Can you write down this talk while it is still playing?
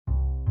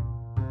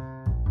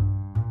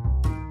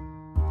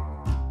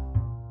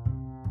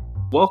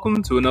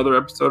welcome to another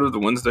episode of the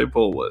Wednesday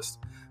Pull List.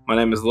 My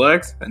name is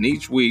Lex, and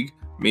each week,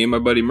 me and my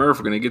buddy Murph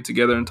are going to get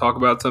together and talk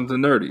about something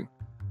nerdy.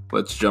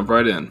 Let's jump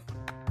right in.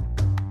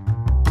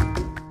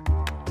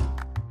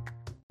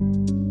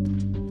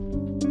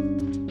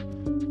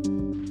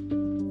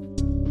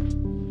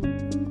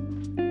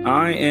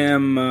 I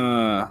am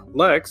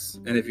Lex,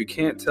 and if you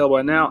can't tell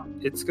by now,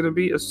 it's going to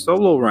be a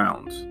solo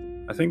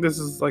round. I think this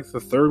is like the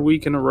third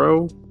week in a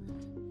row,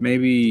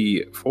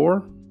 maybe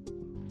 4?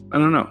 I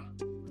don't know.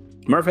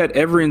 Murph had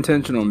every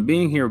intention on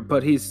being here,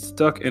 but he's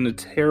stuck in a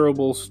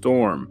terrible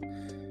storm.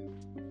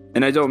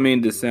 And I don't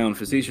mean to sound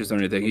facetious or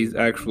anything.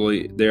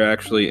 They're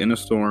actually in a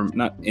storm,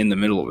 not in the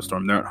middle of a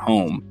storm. They're at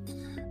home,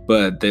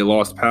 but they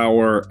lost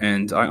power.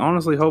 And I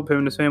honestly hope him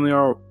and his family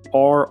are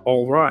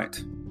all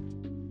right.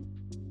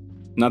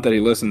 Not that he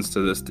listens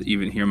to this to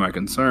even hear my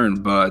concern,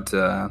 but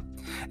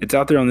it's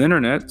out there on the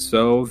internet,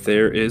 so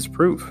there is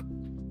proof.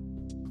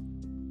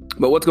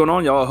 But what's going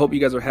on, y'all? I hope you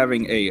guys are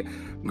having a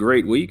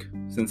great week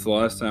since the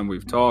last time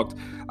we've talked.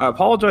 I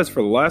apologize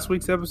for last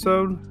week's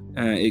episode.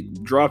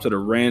 It dropped at a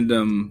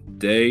random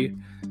day.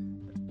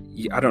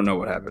 I don't know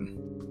what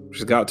happened.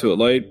 Just got to it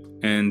late,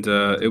 and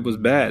it was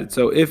bad.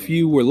 So if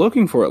you were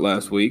looking for it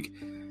last week,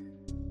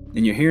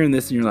 and you're hearing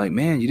this and you're like,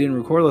 man, you didn't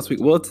record last week.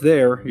 Well, it's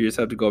there. You just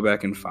have to go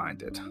back and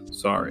find it.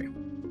 Sorry.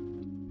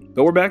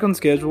 But we're back on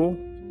schedule.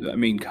 I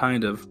mean,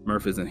 kind of.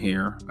 Murph isn't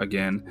here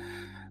again.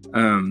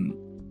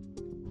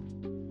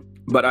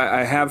 But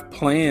I have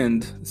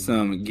planned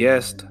some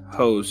guest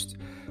hosts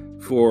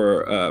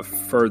for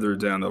further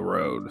down the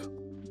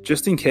road.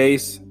 Just in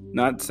case,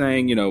 not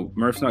saying,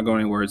 Murph's not going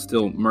anywhere. It's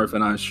still Murph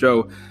and I's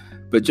show.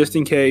 But just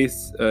in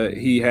case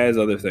he has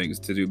other things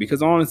to do.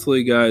 Because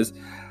honestly, guys,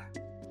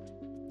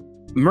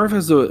 Murph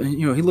has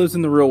he lives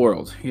in the real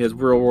world. He has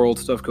real world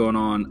stuff going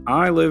on.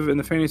 I live in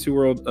the fantasy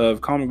world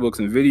of comic books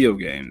and video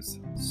games.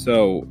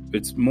 So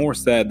it's more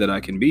sad that I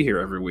can be here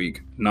every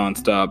week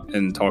nonstop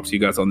and talk to you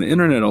guys on the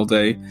internet all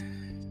day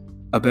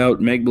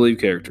about make-believe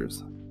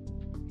characters.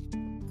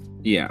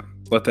 Yeah,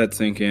 let that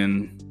sink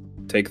in.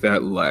 Take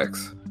that,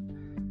 Lex.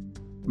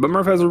 But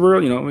Murph has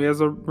he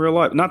has a real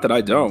life. Not that I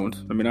don't.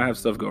 I mean, I have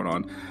stuff going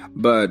on.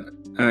 But,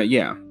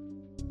 yeah.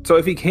 So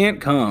if he can't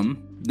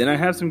come, then I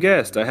have some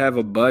guests. I have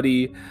a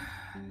buddy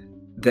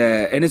and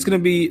I'm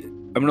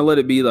going to let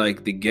it be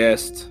like the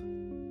guest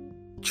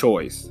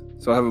choice.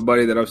 So I have a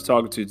buddy that I was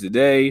talking to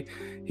today.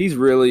 He's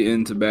really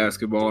into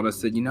basketball. And I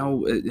said,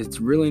 it's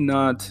really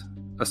not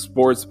a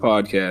sports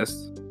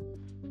podcast,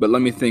 but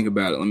let me think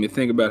about it. Let me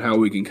think about how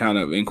we can kind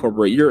of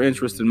incorporate your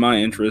interest and my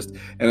interest.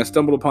 And I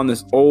stumbled upon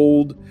this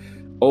old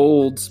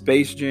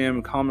Space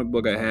Jam comic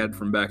book I had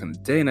from back in the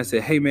day. And I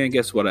said, hey man,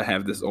 guess what? I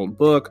have this old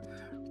book.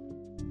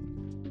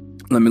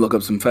 Let me look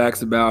up some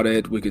facts about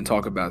it. We can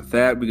talk about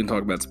that. We can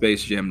talk about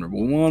Space Jam number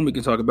 1. We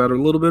can talk about a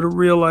little bit of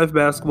real life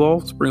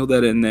basketball. Sprinkle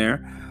that in there.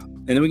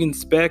 And then we can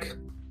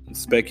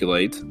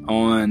speculate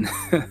on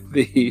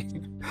the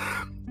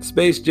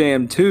Space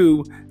Jam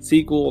 2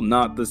 sequel,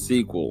 not the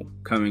sequel,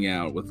 coming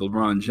out with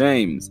LeBron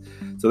James.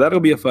 So that'll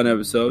be a fun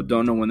episode.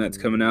 Don't know when that's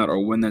coming out or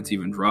when that's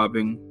even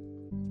dropping.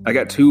 I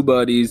got 2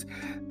 buddies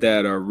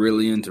that are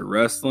really into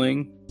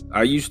wrestling.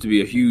 I used to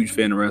be a huge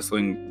fan of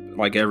wrestling,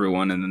 like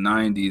everyone in the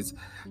 90s.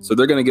 So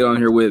they're going to get on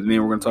here with me,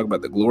 and we're going to talk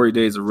about the glory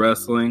days of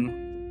wrestling.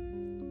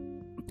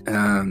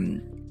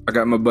 I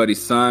got my buddy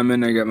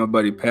Simon. I got my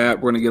buddy Pat.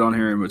 We're going to get on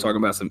here, and we're talking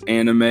about some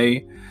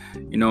anime.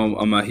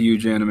 I'm a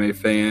huge anime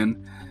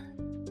fan.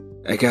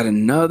 I got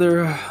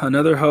another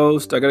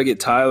host. I got to get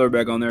Tyler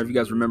back on there. If you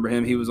guys remember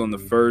him, he was on the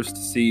first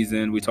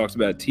season. We talked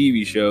about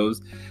TV shows.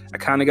 I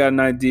kind of got an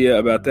idea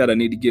about that. I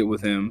need to get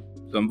with him.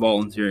 So I'm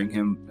volunteering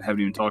him.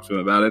 Haven't even talked to him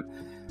about it.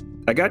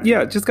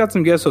 Just got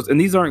some guest hosts, and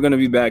these aren't going to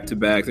be back to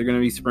back. They're going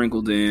to be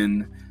sprinkled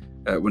in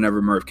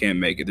whenever Murph can't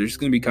make it. They're just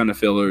going to be kind of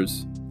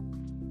fillers.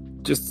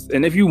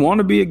 And if you want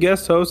to be a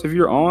guest host, if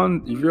you're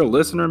a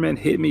listener, man,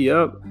 hit me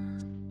up.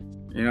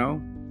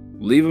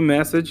 Leave a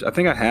message. I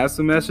think I have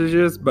some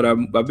messages, but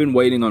I've been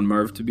waiting on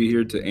Murph to be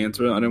here to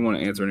answer. I didn't want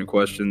to answer any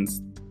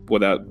questions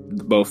without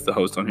both the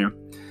hosts on here.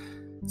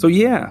 So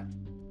yeah.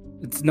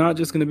 It's not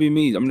just going to be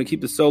me. I'm going to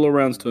keep the solo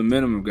rounds to a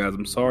minimum, guys.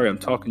 I'm sorry. I'm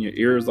talking your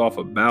ears off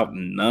about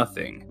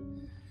nothing.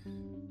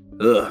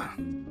 Ugh.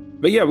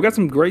 But yeah, we got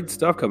some great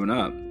stuff coming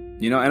up.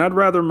 And I'd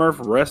rather Murph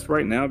rest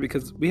right now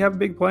because we have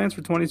big plans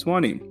for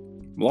 2020.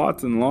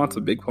 Lots and lots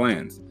of big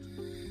plans.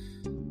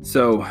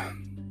 So,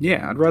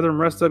 yeah, I'd rather him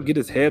rest up, get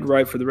his head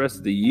right for the rest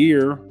of the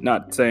year.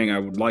 Not saying I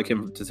would like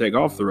him to take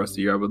off the rest of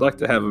the year. I would like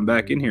to have him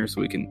back in here so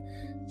we can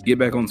get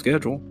back on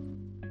schedule.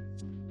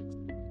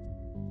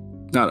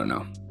 I don't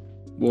know.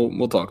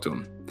 We'll talk to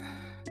him.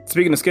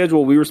 Speaking of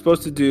schedule, we were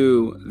supposed to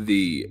do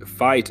the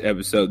fight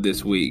episode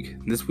this week.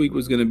 This week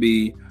was going to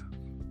be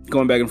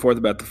going back and forth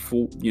about the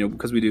full,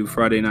 because we do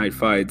Friday night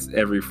fights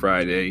every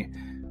Friday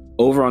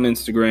over on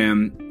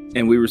Instagram.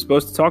 And we were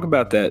supposed to talk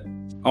about that,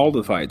 all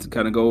the fights, and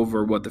kind of go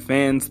over what the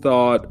fans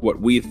thought,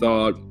 what we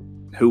thought,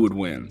 who would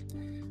win.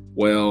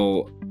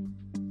 Well,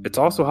 it's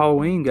also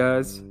Halloween,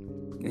 guys.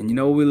 And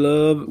we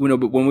love,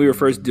 but when we were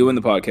first doing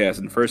the podcast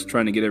and first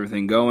trying to get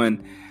everything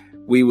going,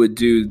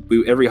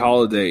 every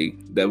holiday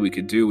that we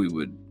could do, we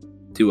would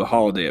do a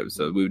holiday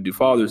episode. We would do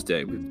Father's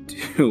Day, we would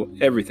do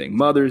everything,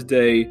 Mother's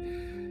Day,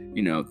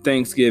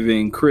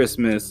 Thanksgiving,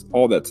 Christmas,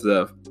 all that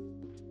stuff.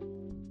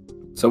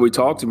 So we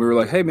talked and we were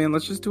like, hey man,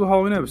 let's just do a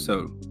Halloween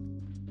episode.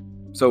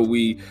 So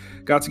we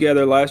got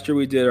together. Last year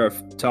we did our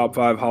top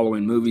 5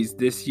 Halloween movies.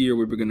 This year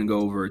we were going to go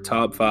over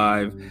top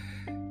 5,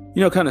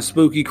 kind of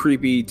spooky,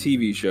 creepy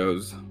TV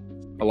shows.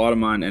 A lot of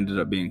mine ended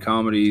up being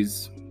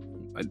comedies.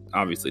 I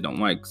obviously don't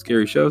like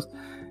scary shows.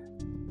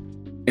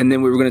 And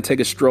then we were going to take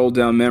a stroll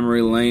down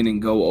memory lane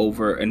and go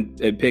over and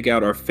pick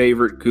out our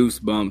favorite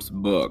Goosebumps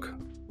book.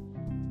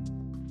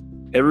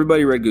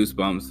 Everybody read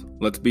Goosebumps.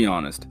 Let's be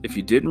honest. If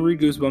you didn't read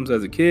Goosebumps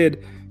as a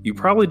kid, you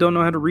probably don't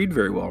know how to read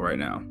very well right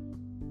now.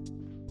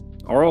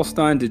 R.L.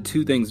 Stine did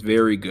 2 things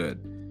very good.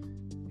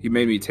 He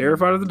made me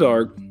terrified of the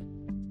dark,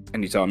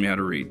 and he taught me how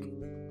to read.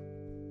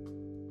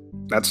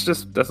 Those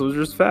are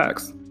just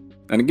facts.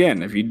 And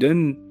again, if you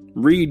didn't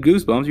read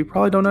Goosebumps, you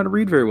probably don't know how to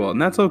read very well,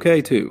 and that's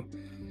okay too.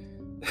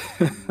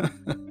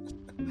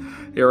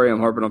 Here I am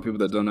harping on people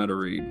that don't know how to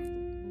read.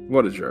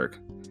 What a jerk.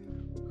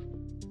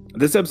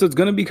 This episode's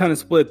going to be kind of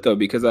split though,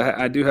 because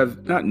I do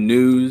have, not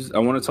news, I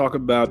want to talk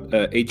about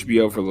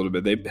HBO for a little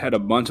bit. They had a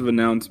bunch of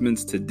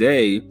announcements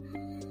today,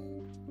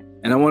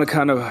 and I want to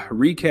kind of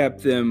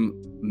recap them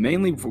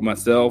mainly for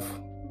myself,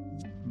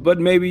 but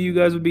maybe you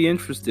guys would be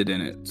interested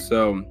in it.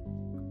 So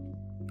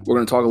we're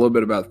going to talk a little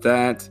bit about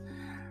that.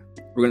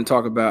 We're going to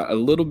talk about a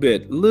little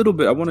bit.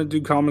 I want to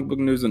do comic book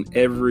news on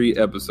every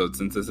episode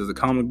since this is a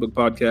comic book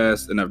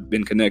podcast and I've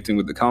been connecting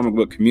with the comic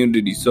book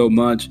community so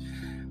much.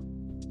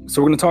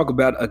 So we're going to talk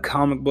about a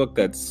comic book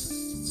that's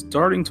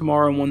starting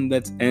tomorrow and one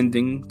that's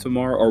ending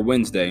tomorrow or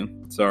Wednesday.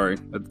 Sorry,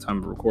 at the time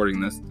of recording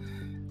this.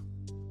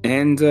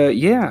 And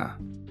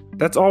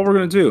that's all we're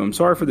going to do. I'm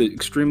sorry for the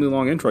extremely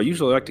long intro. I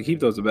usually like to keep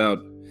those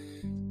about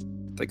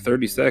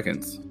 30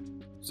 seconds.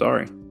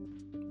 Sorry.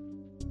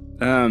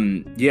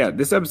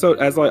 This episode,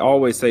 as I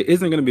always say,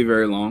 isn't going to be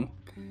very long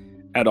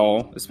at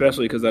all,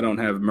 especially because I don't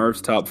have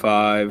Murph's top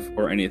 5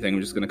 or anything.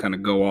 I'm just going to kind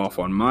of go off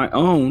on my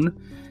own.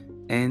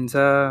 And,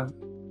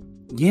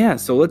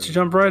 so let's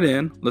jump right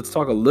in. Let's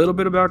talk a little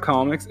bit about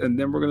comics, and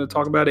then we're going to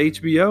talk about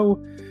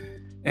HBO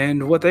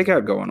and what they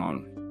got going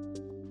on.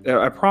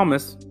 I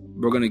promise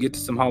we're going to get to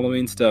some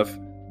Halloween stuff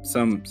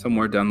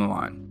somewhere down the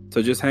line.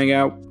 So just hang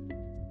out,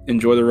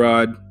 enjoy the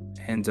ride,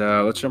 and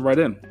let's jump right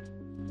in.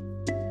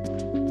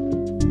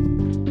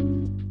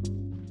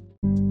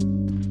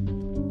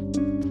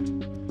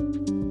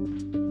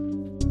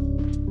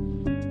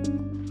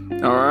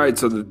 Alright,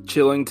 so the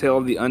chilling tale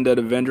of the Undead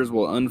Avengers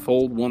will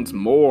unfold once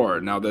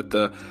more now that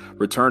the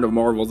return of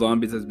Marvel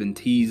Zombies has been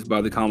teased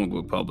by the comic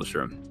book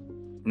publisher.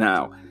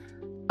 Now,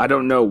 I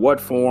don't know what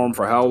form,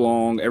 for how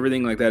long,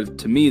 everything like that,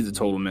 to me is a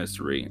total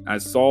mystery. I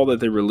saw that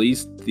they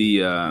released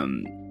the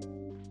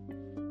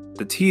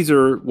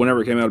teaser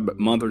whenever it came out a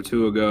month or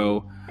 2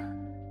 ago,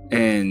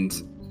 and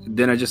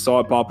then I just saw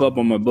it pop up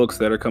on my books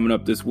that are coming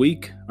up this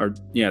week,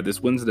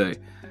 this Wednesday.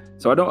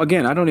 So I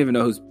don't even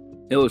know who's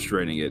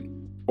illustrating it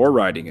or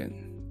writing it.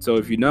 So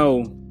if you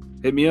know,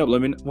 hit me up.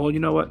 Let me know. Well, you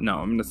know what? No,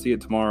 I'm going to see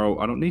it tomorrow.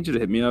 I don't need you to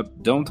hit me up.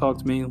 Don't talk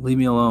to me. Leave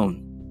me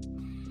alone.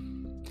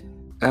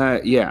 I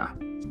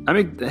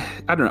mean,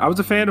 I don't know. I was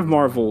a fan of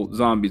Marvel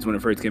Zombies when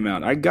it first came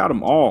out. I got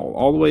them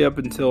all the way up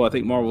until I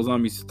think Marvel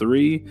Zombies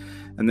 3,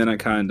 and then I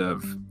kind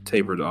of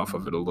tapered off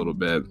of it a little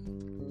bit.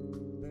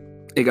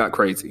 It got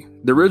crazy.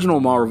 The original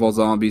Marvel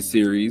Zombies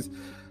series,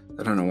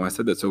 I don't know why I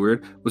said that so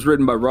weird, was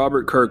written by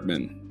Robert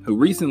Kirkman, who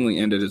recently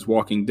ended his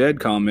Walking Dead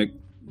comic.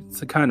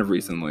 It's kind of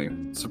recently.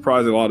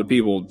 Surprised a lot of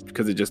people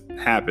because it just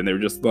happened. They were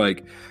just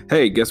like,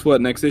 hey, guess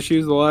what? Next issue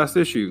is the last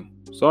issue.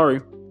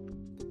 Sorry.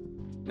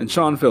 And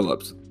Sean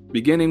Phillips,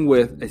 beginning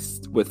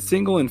with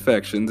single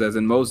infections, as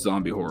in most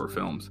zombie horror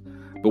films.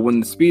 But when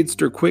the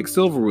speedster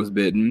Quicksilver was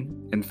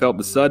bitten and felt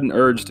the sudden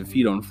urge to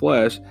feed on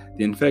flesh,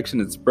 the infection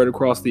had spread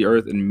across the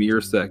earth in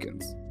mere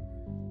seconds.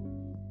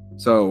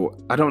 So,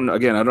 I don't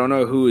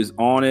know who is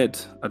on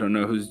it. I don't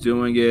know who's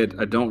doing it.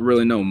 I don't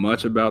really know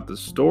much about the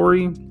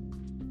story.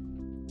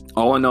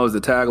 All I know is the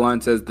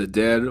tagline says the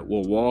dead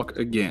will walk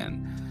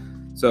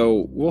again.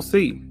 So we'll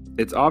see.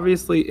 It's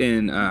obviously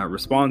in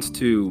response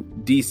to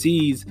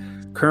DC's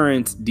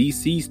current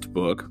Deceased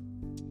book.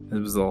 It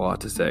was a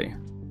lot to say.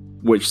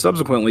 Which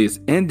subsequently is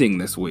ending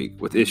this week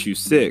with issue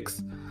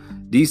 6.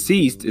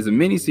 Deceased is a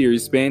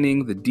miniseries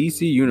spanning the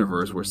DC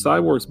universe where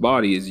Cyborg's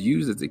body is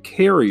used as a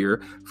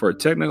carrier for a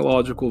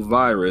technological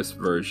virus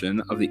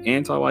version of the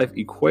anti-life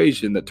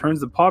equation that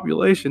turns the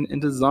population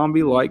into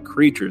zombie-like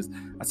creatures.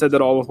 I said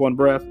that all with one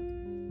breath.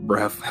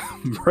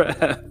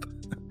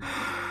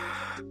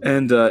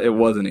 And it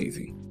wasn't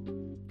easy.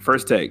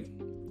 First take.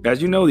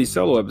 As you know, these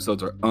solo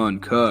episodes are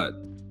uncut.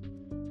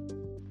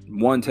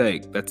 One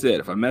take. That's it.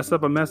 If I mess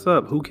up, I mess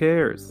up. Who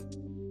cares?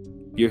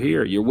 You're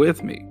here. You're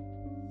with me.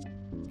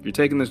 You're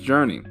taking this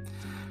journey.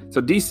 So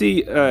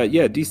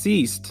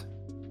Deceased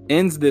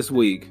ends this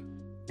week.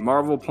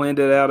 Marvel planned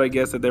it out, I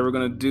guess, that they were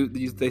going to do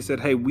these. They said,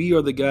 hey, we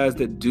are the guys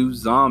that do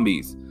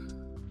zombies.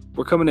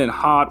 We're coming in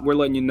hot. We're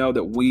letting you know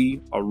that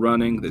we are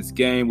running this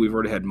game. We've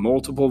already had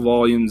multiple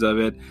volumes of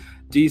it.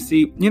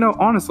 DC,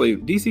 honestly,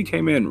 DC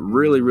came in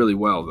really, really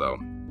well, though.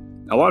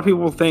 A lot of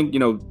people think,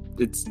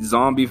 it's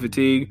zombie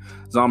fatigue.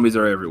 Zombies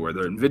are everywhere.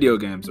 They're in video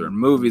games, they're in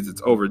movies.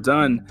 It's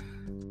overdone.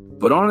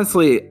 But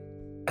honestly,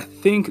 I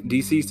think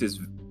Deceased is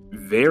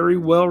very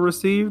well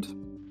received.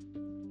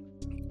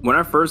 When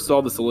I first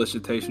saw the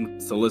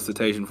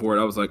solicitation for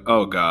it, I was like,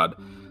 oh God,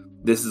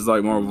 this is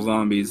like Marvel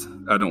Zombies.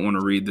 I don't want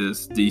to read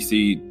this.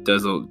 DC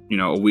does a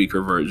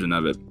weaker version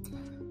of it.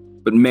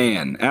 But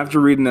man, after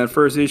reading that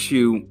first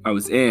issue, I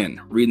was in.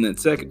 Reading that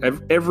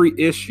second, every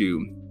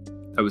issue,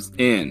 I was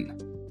in.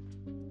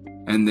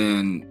 And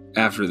then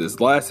after this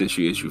last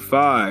issue, issue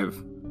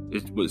 5,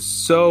 it was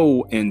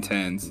so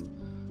intense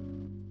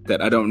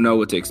that I don't know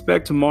what to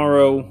expect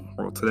tomorrow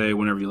or today,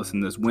 whenever you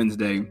listen to this,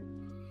 Wednesday.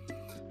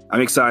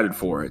 I'm excited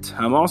for it.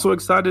 I'm also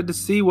excited to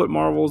see what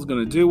Marvel's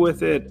going to do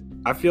with it.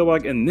 I feel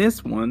like in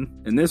this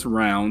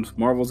round,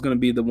 Marvel's going to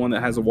be the one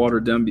that has a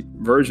watered down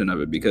version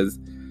of it because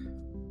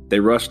they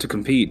rush to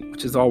compete,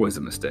 which is always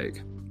a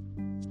mistake.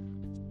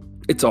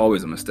 It's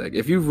always a mistake.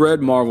 If you've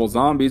read Marvel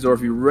Zombies or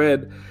if you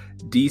read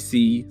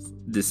DC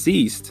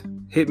Deceased,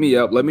 hit me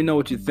up. Let me know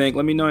what you think.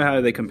 Let me know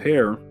how they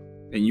compare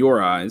in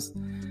your eyes.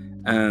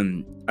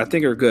 I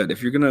think they're good.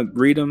 If you're going to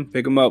read them,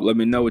 pick them up. Let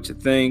me know what you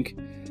think.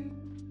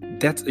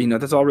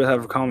 That's all we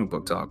have for comic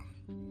book talk.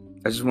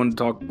 I just wanted to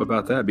talk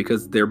about that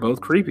because they're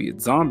both creepy.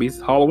 It's zombies.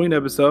 Halloween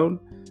episode.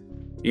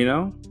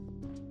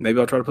 Maybe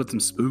I'll try to put some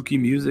spooky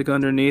music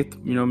underneath,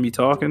 me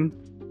talking.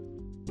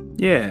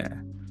 Yeah.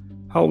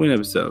 Halloween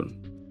episode.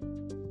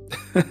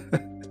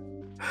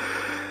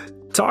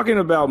 Talking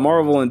about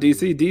Marvel and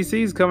DC.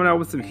 DC's coming out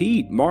with some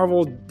heat.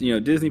 Marvel,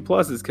 Disney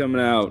Plus is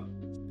coming out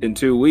in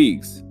 2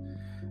 weeks.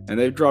 And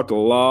they've dropped a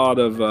lot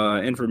of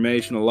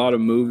information, a lot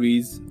of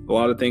movies, a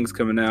lot of things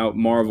coming out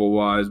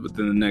Marvel-wise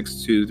within the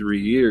next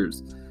 2-3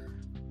 years.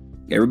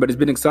 Everybody's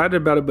been excited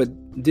about it, but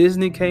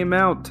Disney came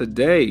out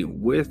today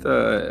with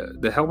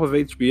the help of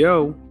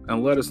HBO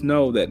and let us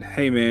know that,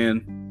 hey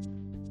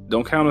man,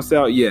 don't count us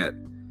out yet.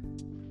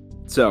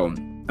 So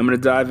I'm going to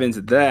dive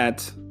into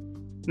that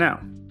now.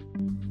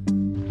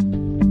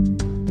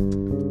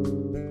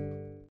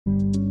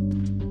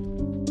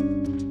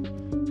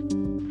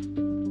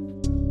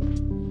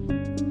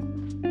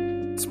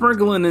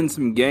 Sprinkling in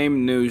some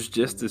game news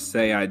just to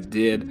say I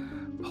did.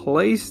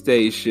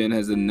 PlayStation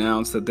has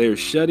announced that they are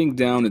shutting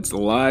down its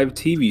live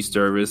TV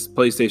service,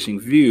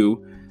 PlayStation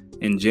Vue,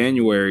 in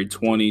January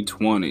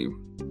 2020.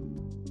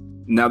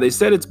 Now, they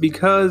said it's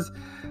because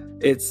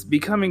it's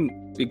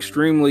becoming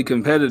extremely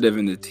competitive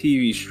in the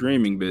TV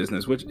streaming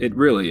business, which it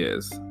really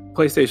is.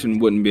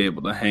 PlayStation wouldn't be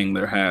able to hang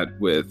their hat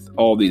with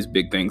all these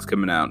big things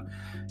coming out.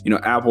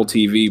 Apple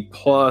TV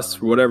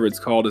Plus, whatever it's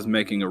called, is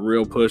making a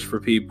real push for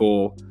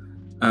people.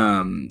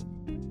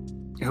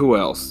 Who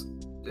else?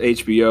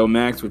 HBO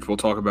Max, which we'll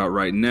talk about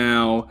right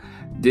now.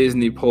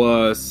 Disney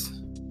Plus.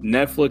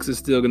 Netflix is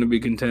still going to be a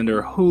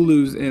contender.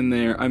 Hulu's in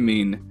there. I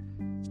mean,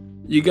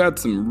 you got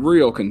some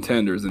real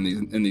contenders in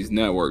these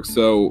networks.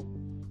 So,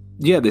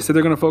 yeah, they said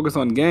they're going to focus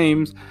on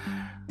games,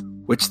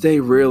 which they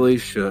really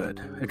should.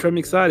 I'm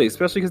excited,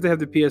 especially because they have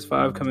the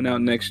PS5 coming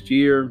out next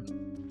year.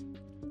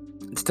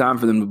 It's time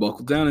for them to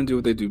buckle down and do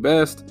what they do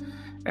best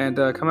and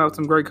come out with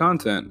some great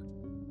content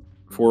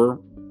for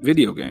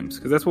video games,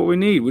 because that's what we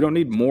need. We don't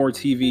need more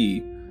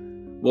TV.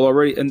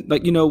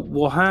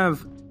 We'll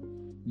have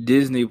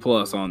Disney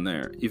Plus on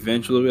there.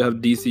 Eventually we'll have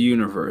DC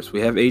Universe.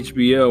 We have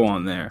HBO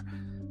on there.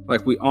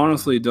 We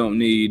honestly don't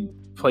need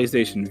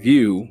PlayStation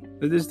Vue.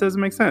 It just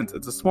doesn't make sense.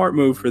 It's a smart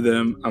move for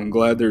them. I'm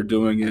glad they're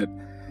doing it.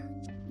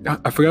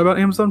 I forgot about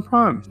Amazon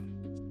Prime.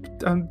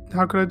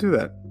 How could I do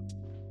that?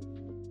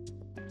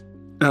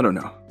 I don't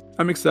know.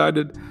 I'm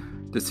excited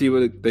to see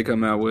what they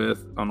come out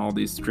with on all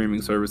these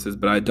streaming services,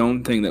 but I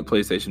don't think that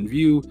PlayStation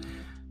Vue,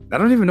 I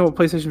don't even know what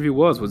PlayStation Vue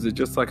was. Was it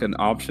just like an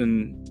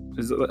option?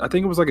 I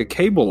think it was like a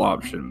cable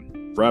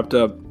option wrapped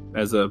up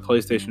as a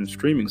PlayStation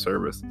streaming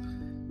service.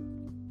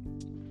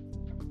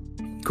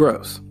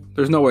 Gross.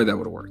 There's no way that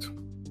would have worked.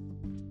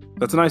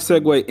 That's a nice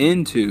segue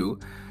into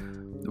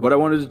what I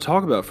wanted to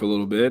talk about for a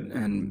little bit,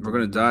 and we're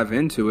going to dive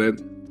into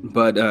it,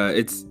 but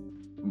it's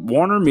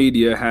Warner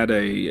Media had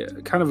a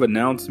kind of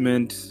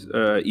announcement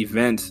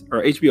event,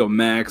 or HBO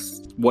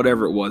Max,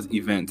 whatever it was,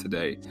 event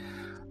today.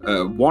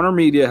 Warner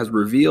Media has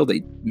revealed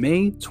a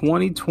May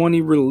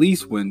 2020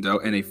 release window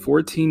and a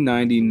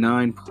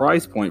 $14.99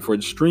 price point for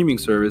its streaming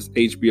service,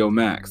 HBO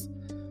Max.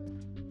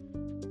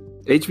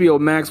 HBO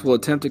Max will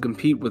attempt to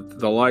compete with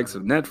the likes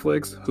of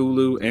Netflix,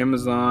 Hulu,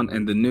 Amazon,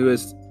 and the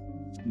newest,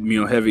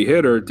 heavy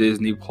hitter,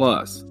 Disney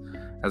Plus.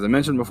 As I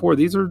mentioned before,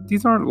 these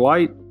aren't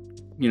light,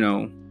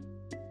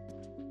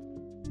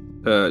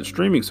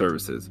 streaming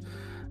services.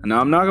 And now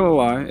I'm not gonna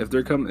lie, if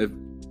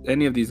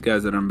any of these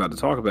guys that I'm about to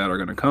talk about are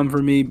gonna come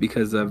for me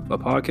because of a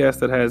podcast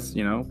that has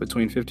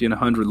between 50 and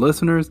 100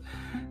 listeners,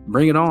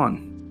 bring it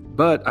on.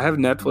 But I have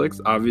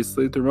Netflix,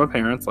 obviously, through my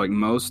parents, like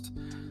most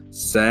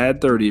sad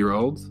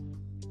 30-year-olds.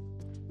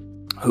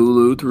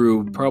 Hulu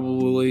through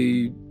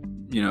probably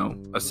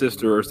a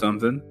sister or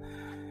something.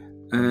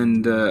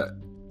 And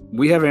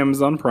we have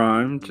Amazon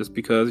Prime just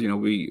because,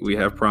 we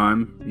have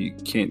Prime. You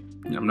can't,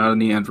 I'm not a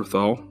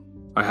Neanderthal.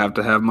 I have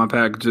to have my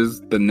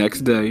packages the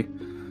next day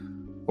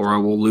or I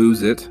will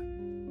lose it.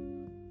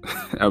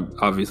 I'm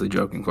obviously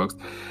joking, folks.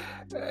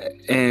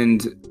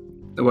 And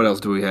what else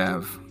do we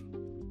have?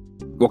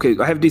 Okay,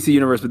 I have DC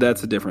Universe, but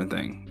that's a different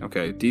thing.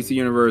 Okay, DC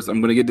Universe,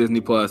 I'm going to get Disney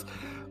Plus.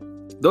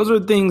 Those are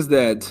things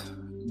that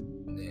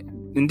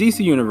in DC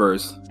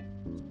Universe,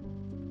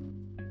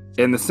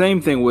 and the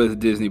same thing with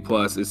Disney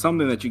Plus, is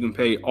something that you can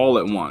pay all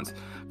at once.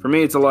 For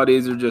me, it's a lot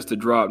easier just to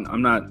drop.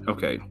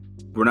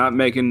 We're not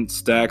making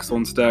stacks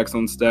on stacks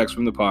on stacks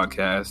from the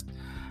podcast.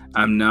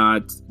 I'm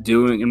not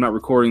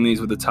recording these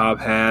with a top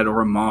hat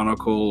or a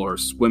monocle or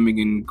swimming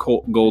in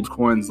gold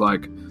coins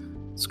like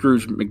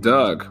Scrooge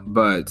McDuck,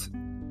 but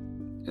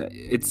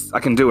I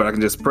can do it. I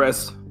can just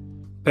press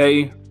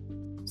pay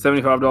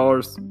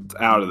 $75. It's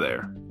out of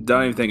there.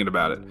 Done even thinking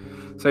about it.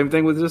 Same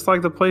thing with just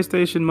like the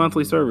PlayStation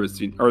monthly service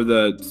or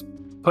the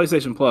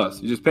PlayStation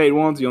Plus. You just pay it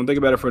once. You don't think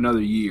about it for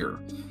another year.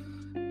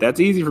 That's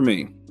easy for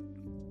me.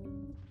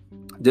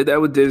 Did that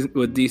with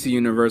DC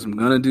Universe. I'm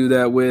gonna do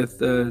that with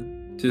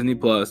Disney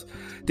Plus.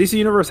 DC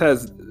Universe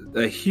has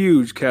a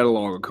huge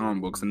catalog of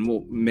comic books, and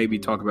we'll maybe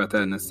talk about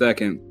that in a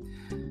second.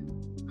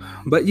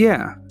 But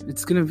yeah,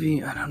 it's gonna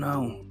be, I don't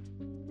know.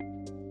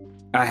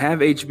 I have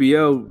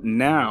HBO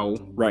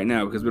right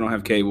now because we don't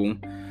have cable.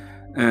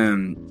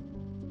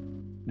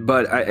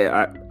 But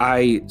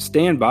I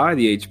stand by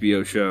the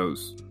HBO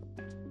shows.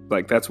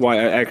 Like, that's why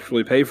I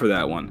actually pay for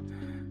that one.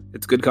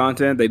 It's good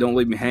content. They don't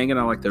leave me hanging.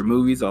 I like their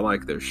movies. I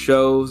like their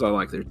shows. I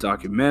like their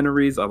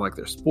documentaries. I like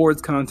their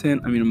sports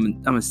content. I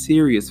mean, I'm a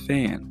serious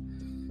fan.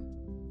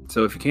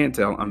 So if you can't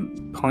tell,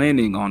 I'm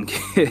planning on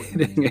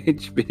getting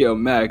HBO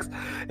Max.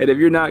 And if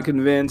you're not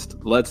convinced,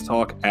 let's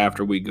talk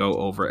after we go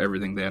over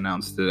everything they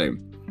announced today.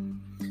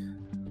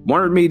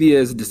 Warner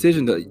Media's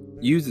decision to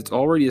use its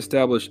already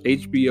established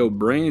HBO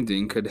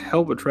branding could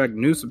help attract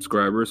new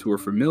subscribers who are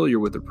familiar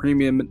with the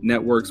premium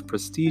network's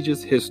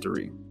prestigious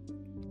history.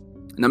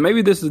 Now,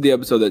 maybe this is the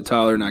episode that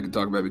Tyler and I can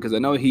talk about because I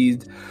know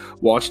he's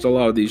watched a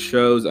lot of these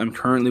shows. I'm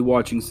currently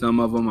watching some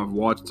of them. I've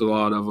watched a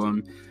lot of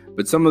them.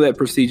 But some of that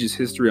prestigious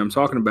history I'm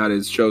talking about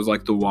is shows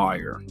like The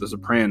Wire, The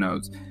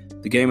Sopranos,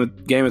 the Game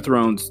of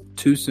Thrones.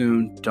 Too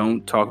soon.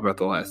 Don't talk about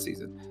the last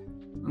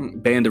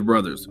season. Band of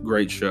Brothers,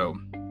 great show.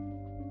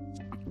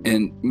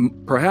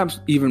 And perhaps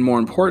even more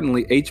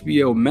importantly,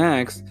 HBO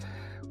Max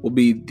will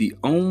be the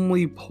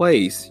only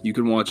place you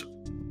can watch.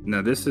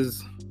 Now, this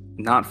is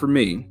not for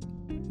me.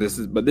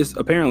 But this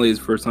apparently is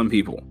for some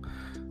people.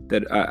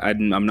 That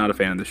I'm not a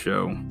fan of the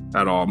show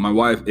at all. My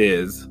wife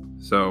is,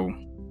 so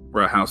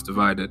we're a house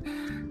divided.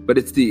 But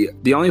it's the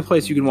only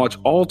place you can watch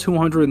all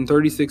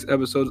 236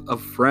 episodes of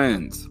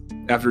Friends.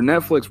 After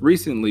Netflix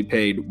recently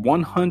paid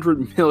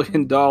 $100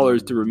 million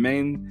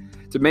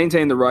to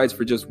maintain the rights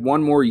for just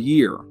one more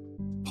year.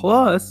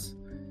 Plus,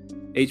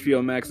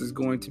 HBO Max is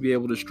going to be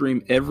able to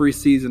stream every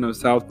season of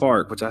South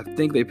Park, which I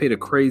think they paid a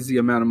crazy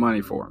amount of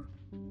money for.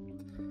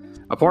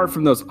 Apart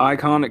from those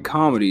iconic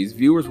comedies,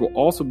 viewers will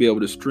also be able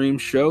to stream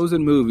shows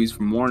and movies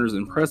from Warner's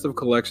impressive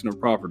collection of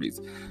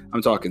properties.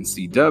 I'm talking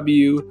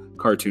CW,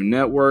 Cartoon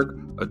Network,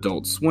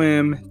 Adult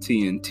Swim,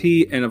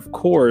 TNT, and of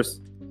course,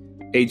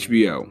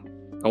 HBO.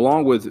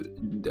 Along with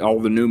all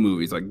the new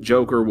movies, like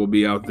Joker will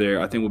be out there.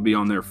 I think will be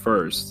on there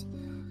first.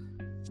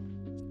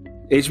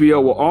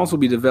 HBO will also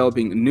be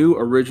developing new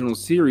original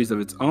series of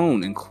its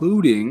own,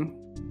 including,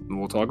 and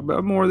we'll talk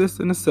about more of this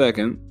in a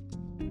second,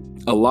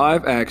 a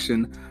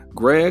live-action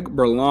Greg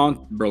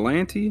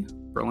Berlanti,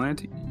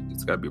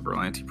 it's got to be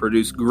Berlanti,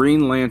 produced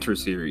Green Lantern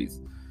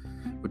series,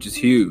 which is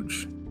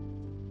huge.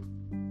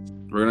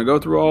 We're going to go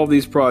through all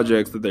these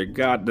projects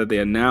that they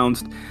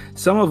announced.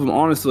 Some of them,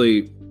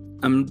 honestly,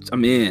 I'm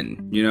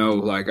in,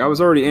 like I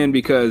was already in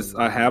because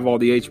I have all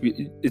the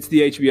it's the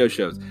HBO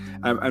shows.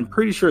 I'm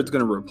pretty sure it's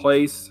going to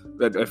replace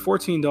at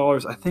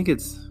 $14. I think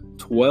it's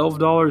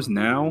 $12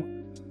 now.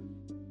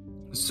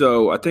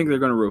 So I think they're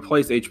going to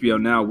replace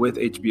HBO Now with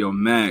HBO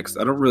Max.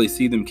 I don't really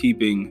see them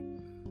keeping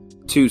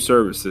two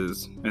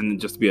services and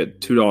just be a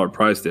 $2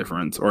 price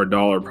difference or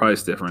 $1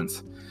 price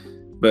difference.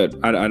 But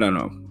I don't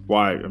know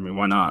why. I mean,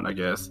 why not, I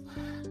guess.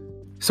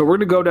 So we're going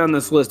to go down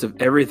this list of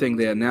everything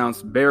they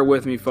announced. Bear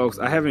with me, folks.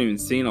 I haven't even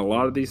seen a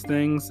lot of these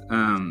things.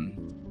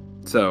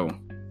 So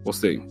we'll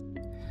see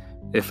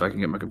if I can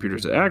get my computer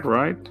to act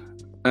right.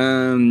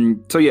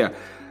 So yeah.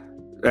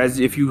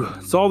 As if you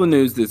saw the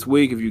news this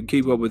week, if you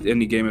keep up with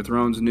any Game of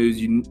Thrones news,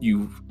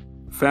 you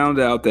found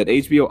out that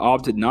HBO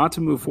opted not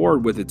to move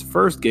forward with its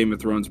first Game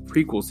of Thrones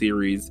prequel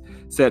series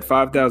set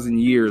 5,000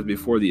 years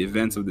before the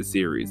events of the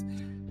series.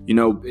 In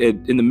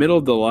the middle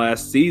of the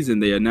last season,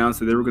 they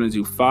announced that they were going to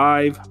do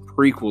 5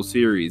 prequel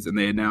series, and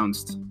they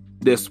announced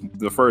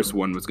the first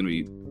one was going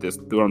to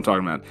be what I'm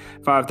talking about.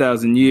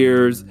 5,000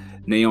 years,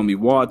 Naomi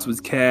Watts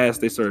was cast,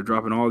 they started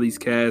dropping all these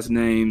cast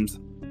names.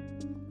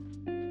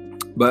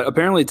 But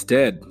apparently it's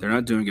dead. They're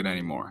not doing it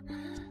anymore.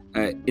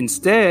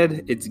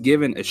 Instead, it's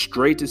given a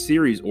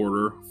straight-to-series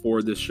order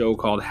for this show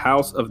called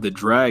House of the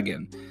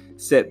Dragon.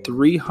 Set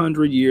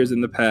 300 years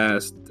in the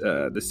past,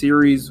 the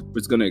series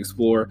was going to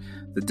explore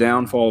the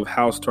downfall of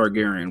House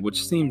Targaryen,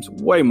 which seems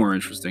way more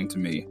interesting to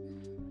me.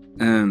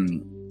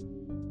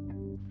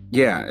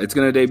 Yeah, it's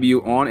going to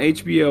debut on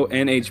HBO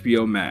and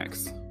HBO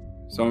Max.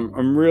 So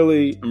I'm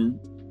really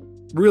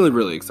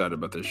excited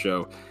about this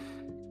show.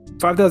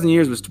 5,000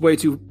 Years was way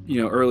too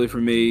early for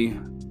me.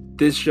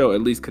 This show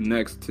at least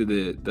connects to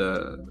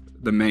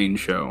the main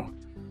show,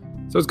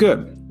 so it's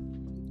good.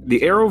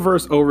 The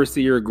Arrowverse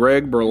overseer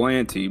Greg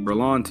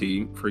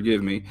Berlanti,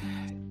 forgive me,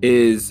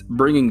 is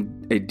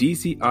bringing a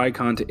DC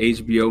icon to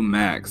HBO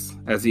Max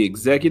as he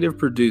executive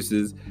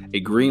produces a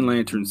Green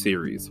Lantern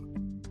series.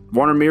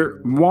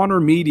 Warner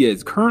Media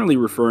is currently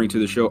referring to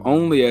the show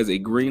only as a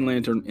Green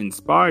Lantern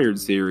inspired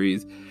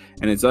series,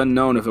 and it's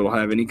unknown if it'll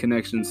have any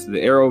connections to the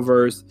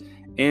Arrowverse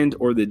and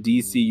or the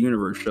DC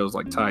Universe shows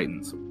like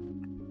Titans.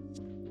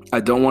 I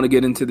don't want to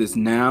get into this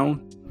now.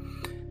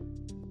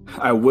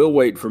 I will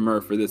wait for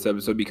Murph for this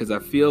episode because I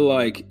feel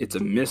like it's a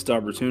missed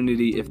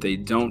opportunity if they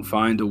don't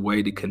find a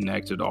way to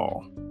connect it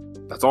all.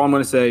 That's all I'm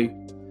going to say.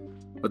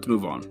 Let's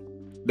move on.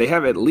 They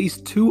have at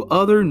least 2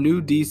 other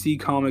new DC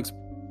Comics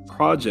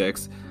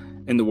projects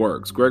in the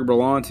works. Greg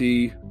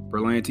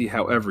Berlanti,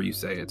 however you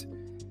say it,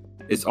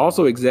 is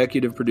also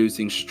executive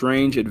producing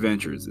Strange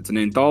Adventures. It's an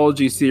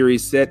anthology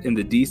series set in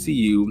the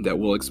DCU that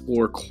will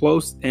explore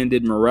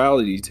close-ended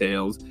morality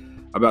tales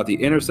about the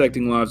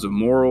intersecting lives of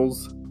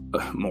mortals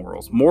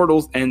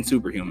and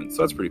superhumans.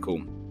 So that's pretty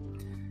cool.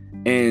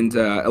 And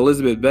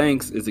Elizabeth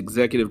Banks is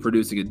executive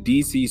producing a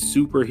DC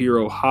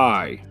Superhero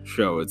High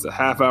show. It's a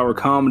half-hour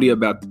comedy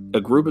about a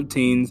group of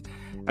teens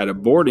at a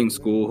boarding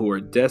school who are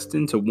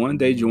destined to one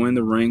day join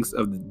the ranks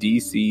of the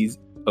DC's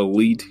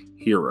elite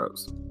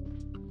heroes.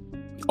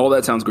 All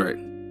that sounds great.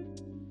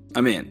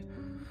 I'm in.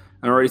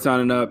 I'm already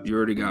signing up. You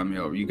already got me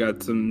over. You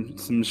got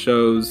some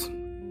shows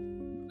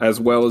as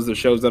well as the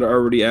shows that are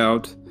already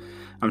out.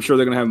 I'm sure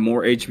they're going to have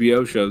more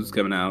HBO shows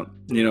coming out,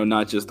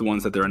 not just the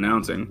ones that they're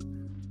announcing.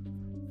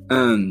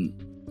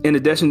 In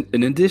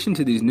addition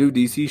to these new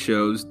DC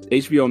shows,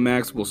 HBO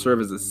Max will serve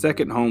as a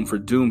second home for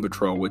Doom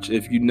Patrol, which,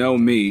 if you know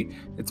me,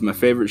 it's my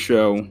favorite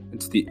show.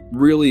 It's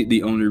really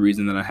the only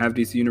reason that I have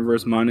DC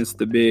Universe minus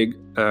the big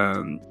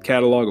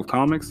catalog of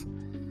comics.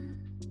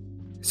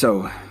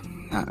 So,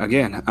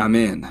 again, I'm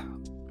in.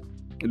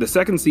 The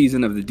second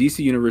season of the DC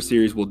Universe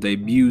series will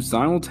debut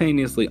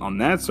simultaneously on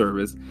that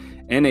service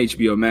and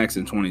HBO Max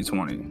in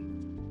 2020.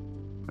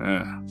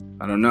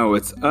 I don't know.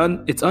 It's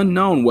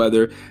unknown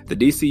whether the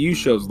DCU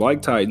shows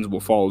like Titans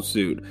will follow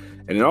suit,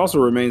 and it also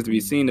remains to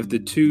be seen if the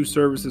two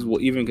services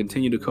will even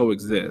continue to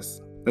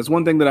coexist. That's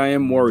one thing that I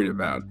am worried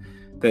about,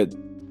 that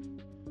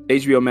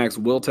HBO Max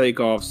will take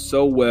off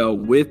so well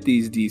with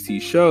these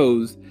DC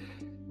shows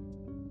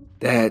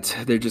that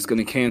they're just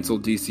going to cancel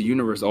DC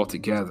Universe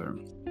altogether.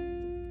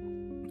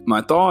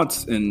 My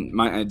thoughts and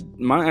my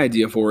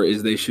idea for it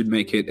is they should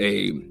make it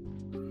a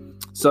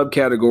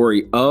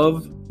subcategory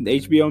of the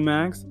HBO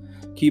Max,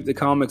 keep the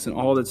comics and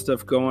all that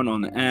stuff going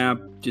on the app,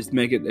 just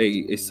make it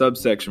a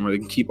subsection where they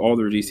can keep all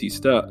their DC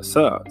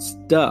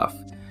stuff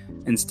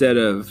instead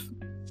of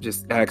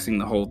just axing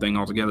the whole thing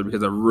altogether,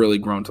 because I've really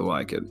grown to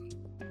like it.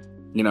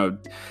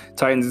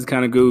 Titans is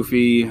kind of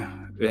goofy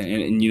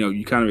and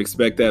you kind of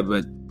expect that,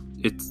 but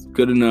it's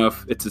good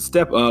enough. It's a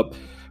step up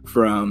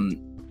from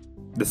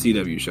the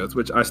CW shows,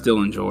 which I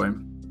still enjoy.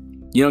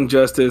 Young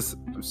Justice,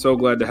 I'm so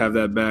glad to have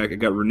that back. It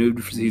got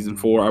renewed for season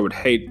 4. I would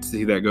hate to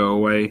see that go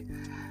away.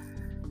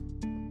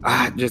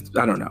 I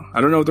don't know.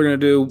 I don't know what they're going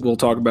to do. We'll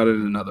talk about it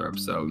in another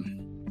episode.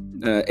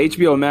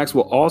 HBO Max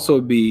will also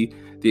be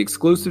the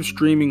exclusive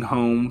streaming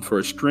home for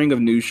a string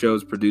of new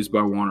shows produced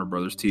by Warner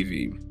Brothers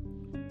TV.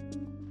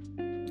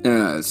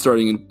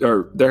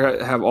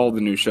 They have all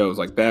the new shows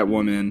like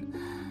Batwoman,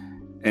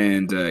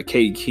 and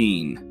Katie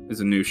Keene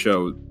is a new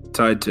show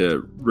tied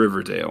to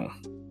Riverdale.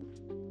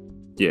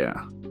 Yeah.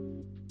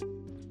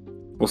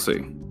 We'll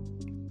see.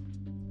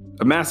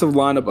 A massive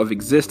lineup of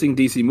existing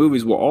DC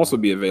movies will also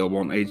be available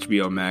on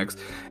HBO Max,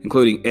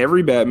 including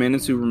every Batman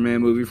and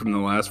Superman movie from the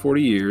last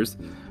 40 years.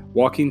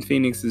 Joaquin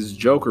Phoenix's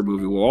Joker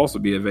movie will also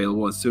be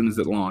available as soon as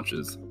it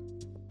launches.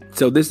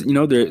 So this,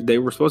 they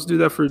were supposed to do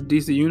that for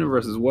DC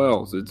Universe as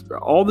well. So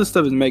all this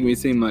stuff is making me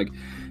seem like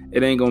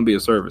it ain't going to be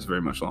a service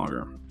very much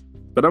longer.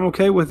 But I'm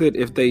okay with it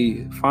if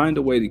they find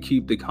a way to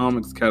keep the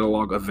comics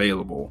catalog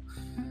available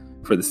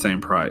for the same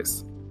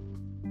price.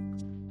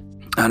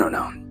 I don't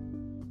know.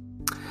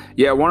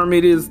 Yeah, Warner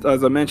Media,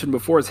 as I mentioned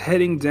before, is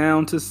heading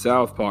down to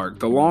South Park.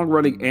 The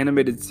long-running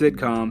animated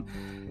sitcom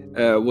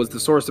was the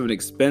source of an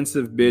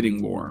expensive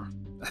bidding war.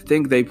 I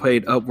think they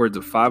paid upwards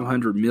of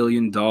 $500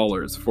 million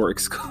for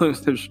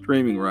exclusive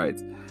streaming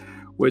rights,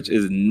 which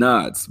is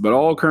nuts. But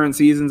all current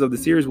seasons of the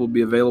series will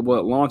be available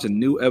at launch, and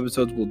new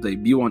episodes will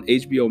debut on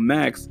HBO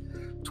Max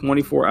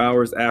 24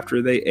 hours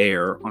after they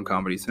air on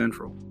Comedy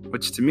Central,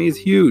 which to me is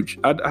huge.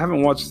 I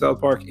haven't watched South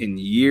Park in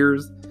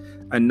years.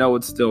 I know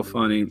it's still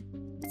funny.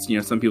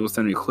 Some people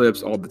send me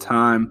clips all the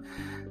time.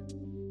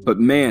 But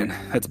man,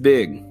 that's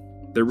big.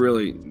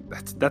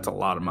 That's a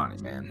lot of money,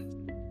 man.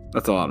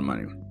 That's a lot of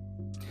money.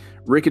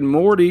 Rick and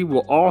Morty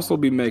will also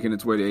be making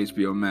its way to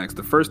HBO Max.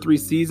 The first 3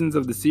 seasons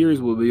of the series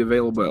will be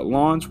available at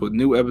launch, with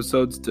new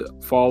episodes to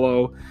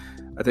follow.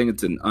 I think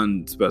it's an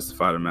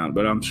unspecified amount,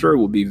 but I'm sure it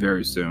will be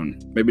very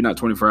soon. Maybe not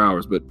 24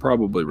 hours, but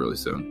probably really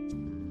soon.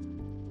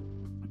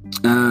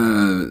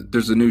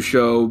 There's a new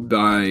show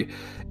by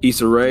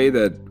Issa Rae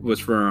that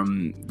was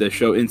from the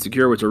show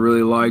Insecure, which I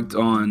really liked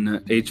on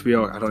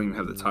HBO. I don't even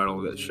have the title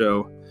of that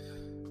show,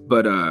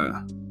 but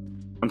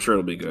I'm sure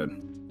it'll be good.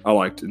 I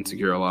liked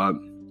Insecure a lot.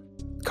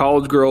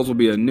 College Girls will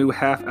be a new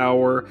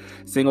half-hour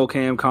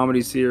single-cam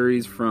comedy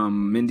series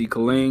from Mindy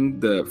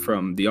Kaling,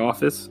 from The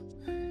Office.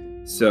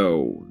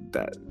 So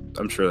that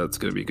I'm sure that's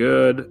going to be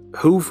good.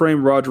 Who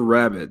Framed Roger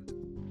Rabbit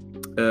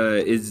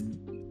is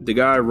the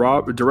guy,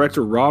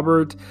 director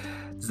Robert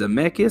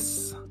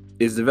Zemeckis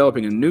is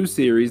developing a new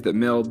series that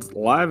melds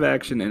live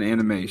action and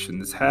animation.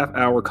 This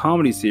half-hour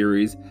comedy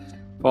series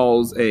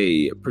follows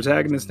a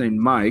protagonist named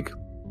Mike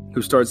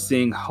who starts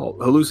seeing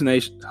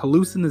hallucinations.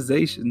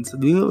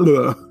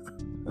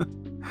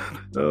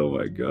 Oh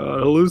my god,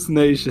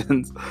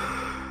 hallucinations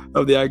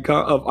of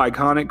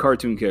iconic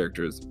cartoon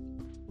characters.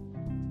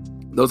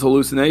 Those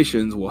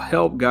hallucinations will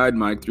help guide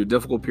Mike through a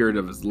difficult period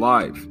of his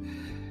life.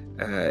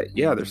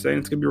 Yeah, they're saying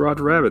it's gonna be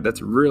Roger Rabbit.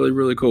 That's really,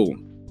 really cool.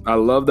 I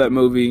love that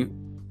movie,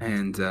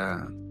 and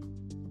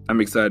I'm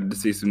excited to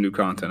see some new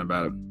content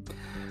about it.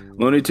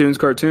 Looney Tunes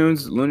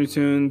cartoons. Looney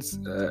Tunes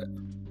are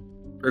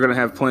gonna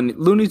have plenty.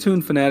 Looney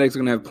Tune fanatics are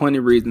gonna have plenty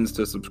of reasons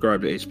to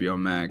subscribe to HBO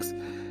Max.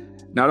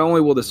 Not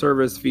only will the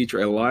service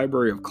feature a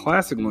library of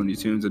classic Looney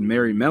Tunes and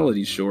Merry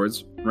Melody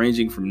shorts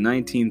ranging from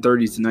 1930s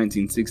to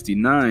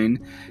 1969,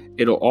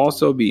 it'll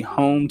also be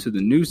home to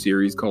the new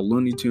series called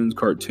Looney Tunes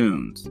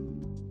Cartoons,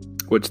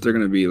 which they're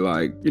going to be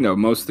like,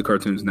 most of the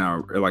cartoons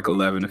now are like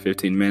 11 to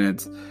 15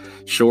 minutes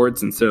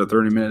shorts instead of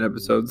 30-minute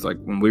episodes like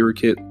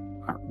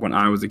when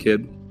I was a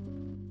kid.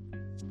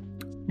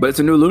 But it's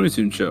a new Looney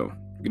Tunes show.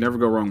 You can never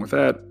go wrong with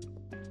that.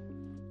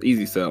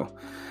 Easy sell.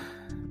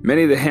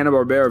 Many of the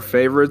Hanna-Barbera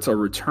favorites are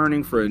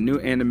returning for a new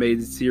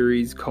animated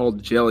series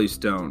called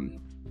Jellystone.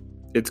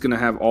 It's going to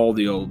have all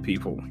the old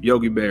people.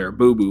 Yogi Bear,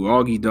 Boo Boo,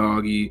 Augie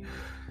Doggy,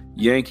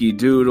 Yankee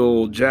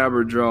Doodle,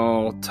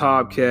 Jabberjaw,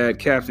 Top Cat,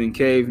 Captain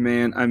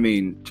Caveman. I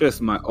mean,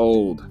 just my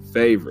old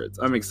favorites.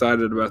 I'm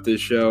excited about this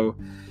show.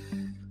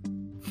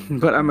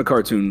 But I'm a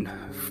cartoon,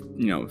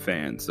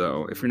 fan.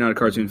 So if you're not a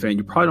cartoon fan,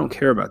 you probably don't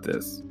care about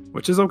this,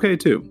 which is okay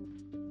too.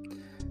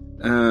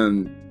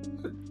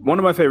 One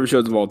of my favorite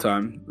shows of all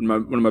time,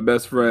 one of my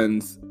best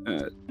friends,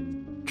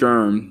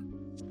 Germ,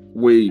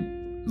 we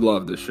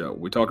love this show.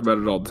 We talk about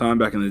it all the time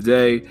back in the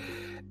day,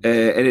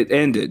 and it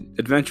ended.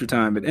 Adventure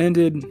Time, it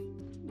ended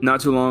not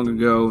too long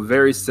ago.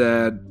 Very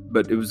sad,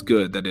 but it was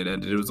good that it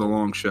ended. It was a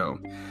long show.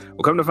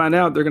 Well, come to find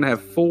out, they're going to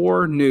have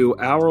 4 new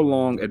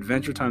hour-long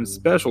Adventure Time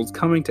specials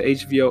coming to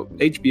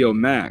HBO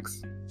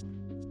Max.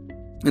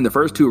 And the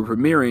first 2 are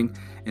premiering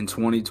in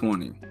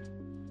 2020.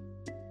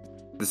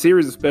 The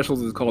series of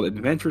specials is called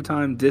Adventure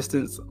Time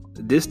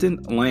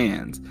Distant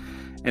Lands,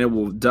 and it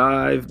will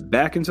dive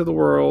back into the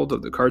world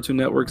of the Cartoon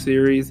Network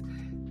series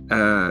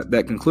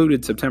that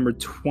concluded September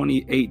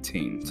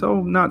 2018,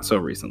 so not so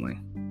recently.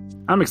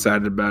 I'm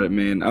excited about it,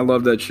 man. I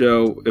love that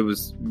show. It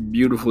was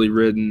beautifully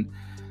written,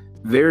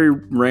 very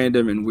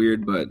random and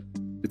weird, but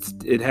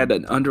it had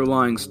an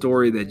underlying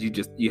story that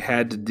you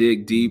had to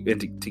dig deep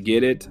into to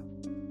get it.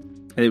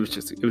 And it was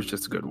just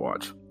a good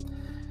watch.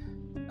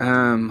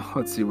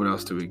 Let's see, what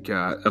else do we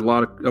got? A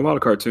lot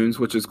of cartoons,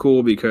 which is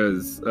cool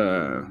because,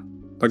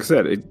 like I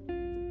said,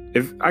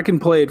 if I can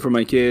play it for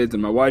my kids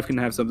and my wife can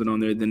have something on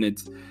there, then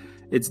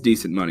it's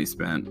decent money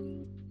spent.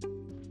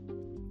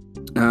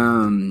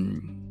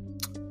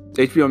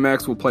 HBO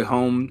Max will play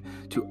home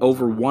to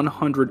over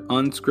 100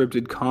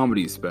 unscripted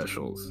comedy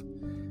specials.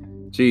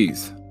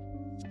 Jeez.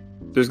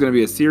 There's going to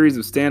be a series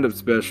of stand-up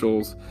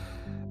specials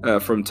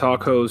from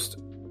talk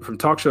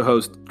show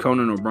host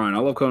Conan O'Brien. I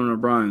love Conan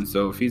O'Brien,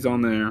 so if he's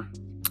on there,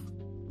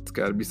 it's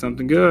got to be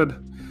something good.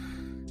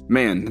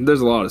 Man,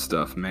 there's a lot of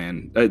stuff,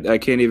 man. I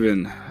can't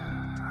even...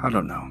 I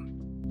don't know.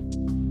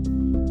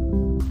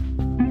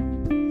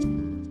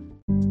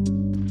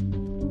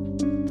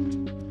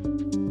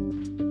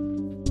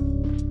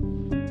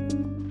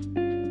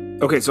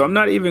 Okay, so I'm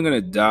not even going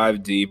to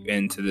dive deep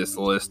into this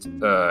list.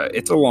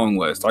 It's a long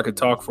list. I could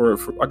talk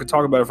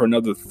about it for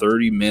another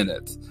 30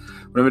 minutes.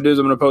 What I'm going to do is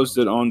I'm going to post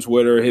it on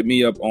Twitter. Hit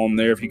me up on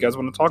there if you guys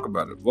want to talk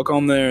about it. Look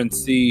on there and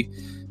see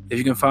if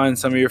you can find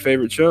some of your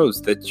favorite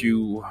shows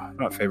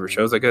not favorite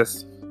shows, I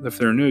guess. If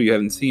they're new, you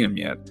haven't seen them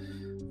yet.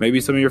 Maybe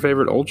some of your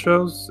favorite old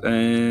shows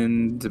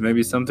and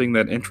maybe something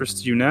that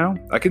interests you now.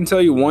 I can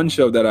tell you one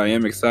show that I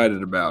am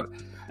excited about.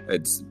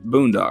 It's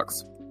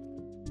Boondocks.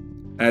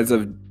 As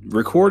of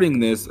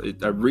recording this,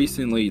 I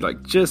recently,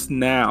 just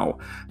now,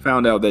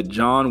 found out that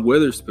John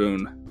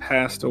Witherspoon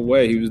passed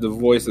away. He was the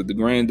voice of the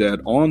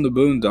granddad on the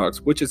Boondocks,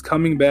 which is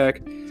coming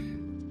back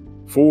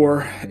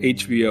for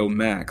HBO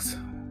Max.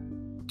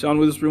 John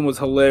Witherspoon was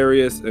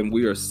hilarious, and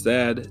we are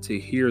sad to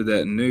hear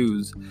that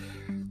news.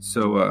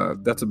 So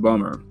that's a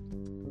bummer.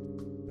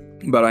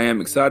 But I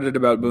am excited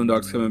about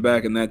Boondocks coming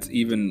back, and that's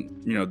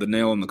even, the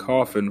nail in the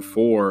coffin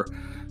for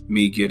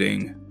me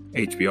getting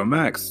HBO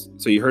Max.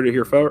 So you heard it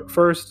here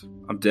first.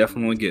 I'm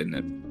definitely getting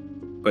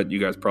it. But you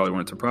guys probably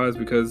weren't surprised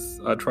because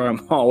I try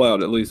them all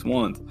out at least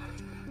once.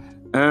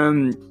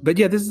 But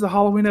yeah, this is a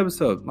Halloween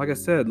episode. Like I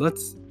said,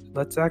 let's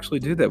actually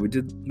do that. We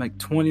did like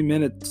 20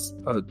 minutes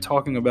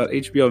talking about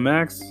HBO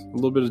Max, a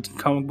little bit of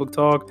comic book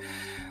talk.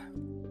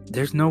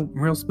 There's no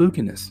real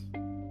spookiness.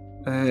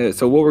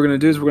 So what we're going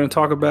to do is we're going to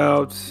talk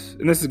about,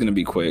 and this is going to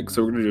be quick,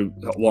 so we're going to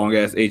do a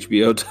long-ass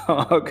HBO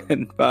talk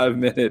and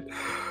 5-minute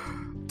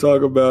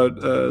talk about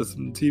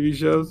some TV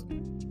shows.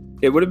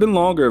 It would have been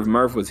longer if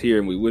Murph was here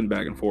and we went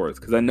back and forth,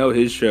 because I know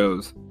his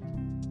shows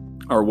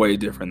are way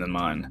different than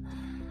mine,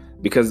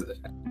 because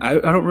I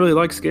don't really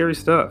like scary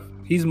stuff.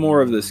 He's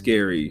more of the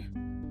scary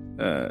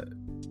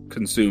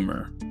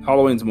consumer.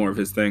 Halloween's more of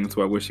his thing,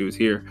 so I wish he was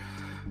here.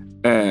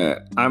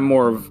 I'm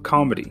more of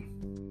comedy.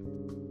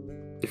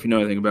 If you know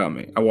anything about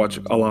me, I watch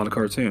a lot of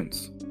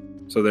cartoons.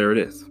 So there it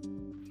is.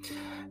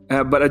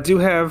 But I do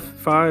have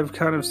 5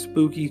 kind of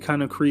spooky,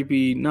 kind of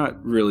creepy,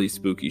 not really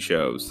spooky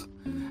shows.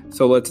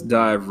 So let's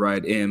dive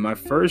right in. My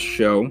first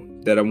show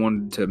that I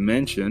wanted to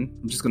mention,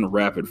 I'm just going to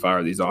rapid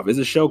fire these off, is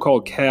a show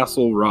called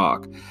Castle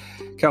Rock.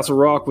 Castle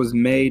Rock was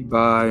made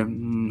by,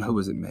 who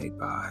was it made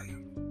by?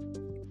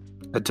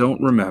 I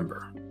don't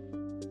remember.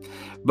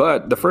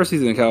 But the first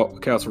season of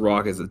Castle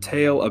Rock is a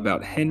tale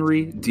about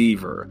Henry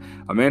Deaver,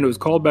 a man who was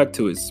called back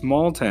to his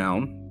small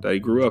town that he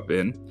grew up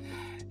in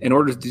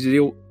order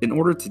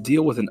to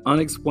deal with an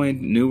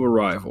unexplained new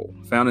arrival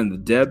found in the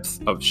depths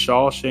of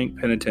Shawshank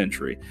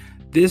Penitentiary.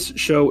 This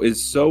show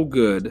is so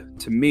good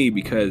to me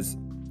because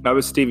I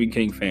was a Stephen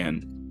King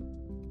fan,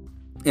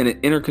 and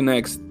it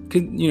interconnects.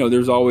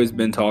 There's always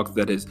been talk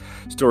that his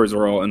stories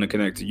are all in a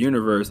connected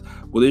universe.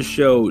 Well, this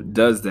show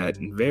does that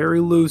very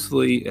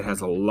loosely. It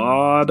has a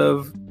lot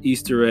of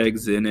Easter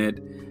eggs in it.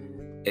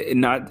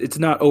 It's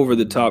not over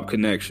the top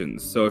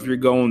connections. So if you're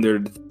going there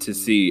to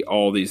see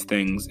all these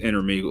things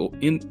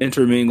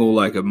intermingle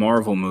like a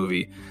Marvel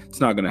movie, it's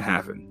not going to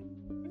happen.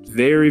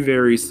 Very,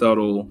 very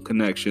subtle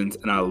connections,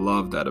 and I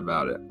love that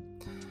about it.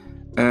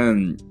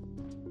 And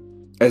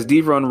As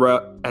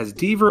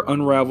Deaver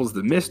unravels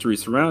the mystery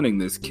surrounding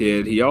this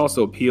kid, he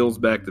also peels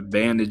back the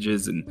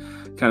bandages and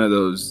kind of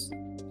those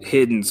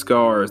hidden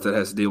scars that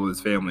has to deal with his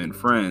family and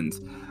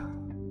friends,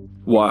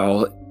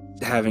 while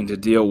having to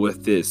deal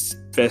with this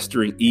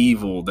festering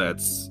evil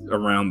that's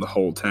around the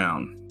whole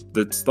town.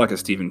 That's like a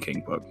Stephen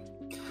King book.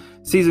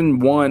 Season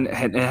 1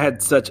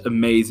 had such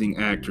amazing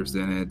actors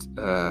in it.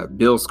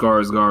 Bill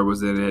Skarsgård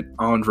was in it.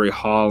 Andre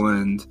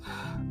Holland.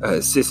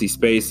 Sissy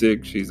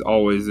Spacek, she's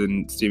always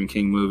in Stephen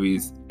King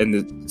movies, and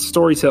the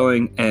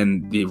storytelling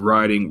and the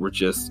writing were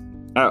just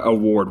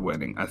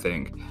award-winning. I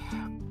think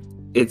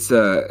it's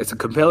a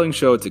compelling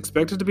show. It's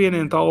expected to be an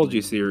anthology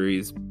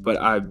series,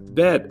 but I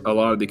bet a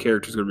lot of the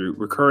characters are going to be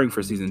recurring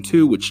for season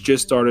 2, which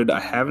just started. I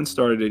haven't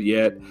started it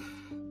yet,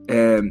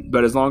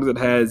 but as long as it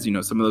has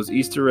some of those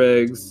Easter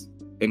eggs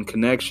and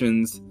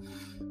connections,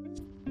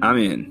 I'm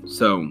in.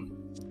 So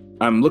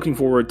I'm looking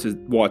forward to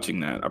watching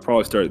that. I'll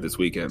probably start it this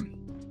weekend.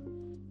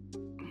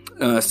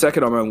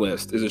 Second on my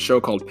list is a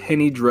show called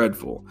Penny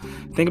Dreadful.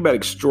 Think about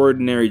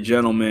Extraordinary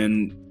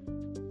Gentlemen.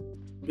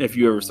 If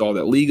you ever saw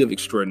that, League of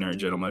Extraordinary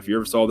Gentlemen. If you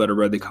ever saw that or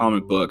read the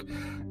comic book,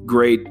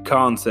 great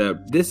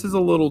concept. This is a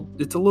little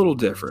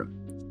different.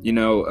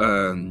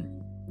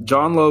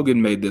 John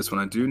Logan made this one.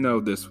 I do know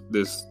this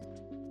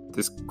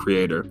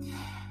creator.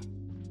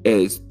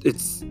 It's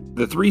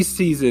the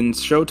 3-season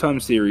Showtime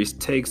series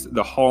takes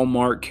the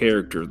Hallmark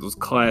characters, those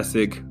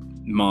classic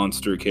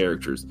monster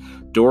characters,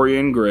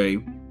 Dorian Gray,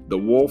 the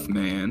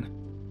Wolfman,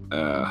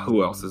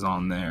 who else is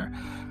on there?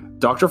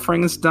 Dr.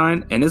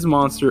 Frankenstein and his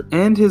monster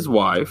and his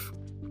wife,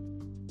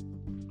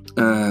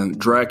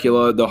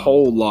 Dracula, the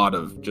whole lot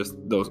of just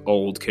those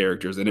old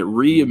characters, and it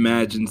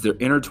reimagines their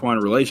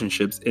intertwined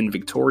relationships in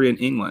Victorian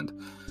England.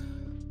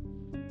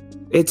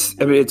 It's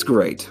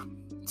great.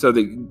 So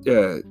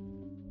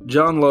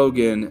John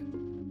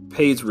Logan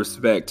pays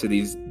respect to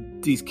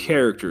these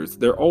characters.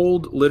 They're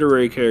old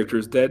literary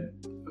characters that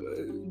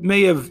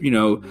may have,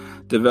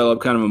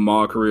 developed kind of a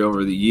mockery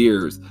over the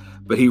years,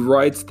 but he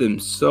writes them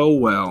so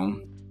well.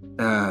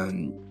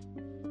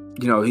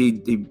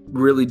 He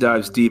really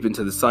dives deep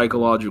into the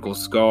psychological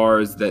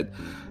scars that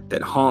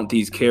haunt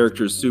these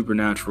characters'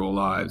 supernatural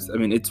lives. I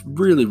mean, it's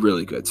really,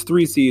 really good. It's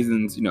 3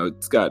 seasons.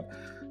 It's got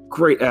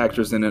great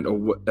actors in it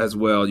as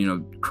well.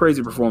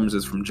 Crazy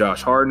performances from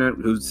Josh Hartnett,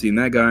 who's seen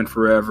that guy in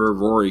forever.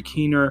 Rory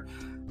Kinnear,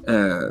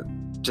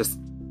 just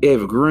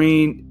Eva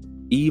Green.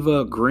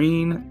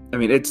 I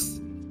mean,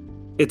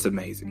 it's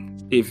amazing.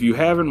 If you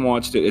haven't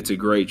watched it, it's a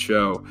great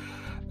show.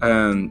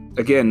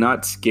 Again,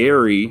 not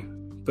scary,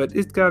 but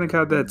it's kind of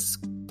got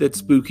that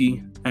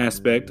spooky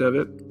aspect of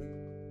it.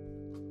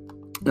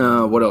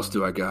 What else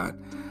do I got?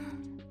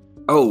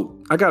 Oh,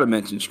 I got to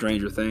mention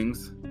Stranger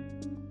Things.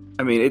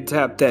 I mean, it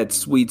tapped that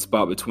sweet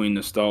spot between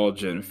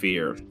nostalgia and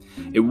fear.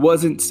 It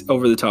wasn't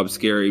over the top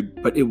scary,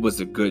 but it's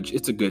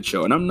a good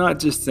show. And I'm not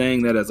just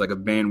saying that as like a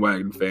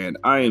bandwagon fan.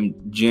 I am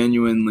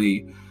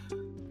genuinely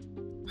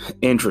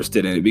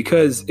interested in it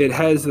because it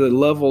has the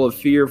level of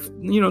fear,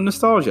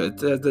 nostalgia. It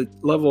has the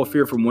level of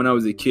fear from when I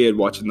was a kid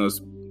watching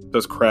those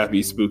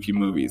crappy, spooky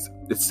movies.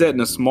 It's set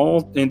in a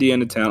small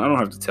Indiana town. I don't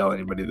have to tell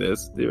anybody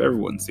this.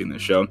 Everyone's seen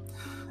this show.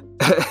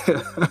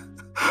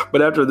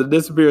 But after the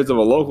disappearance of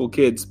a local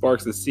kid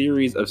sparks a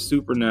series of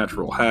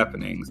supernatural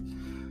happenings,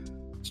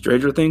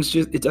 Stranger Things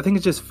I think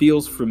it just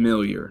feels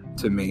familiar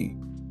to me,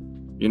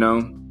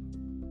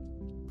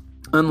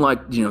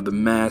 Unlike, the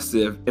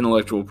massive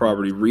intellectual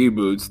property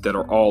reboots that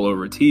are all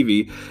over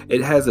TV,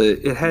 it has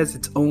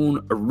its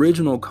own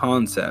original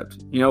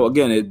concept.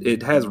 Again,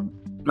 it has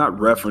not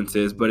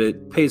references, but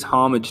it pays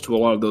homage to a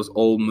lot of those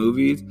old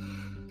movies,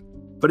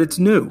 but it's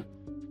new.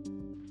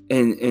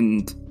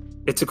 And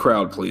it's a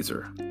crowd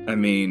pleaser. I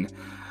mean,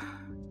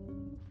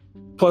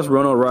 plus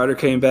Winona Ryder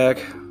came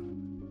back.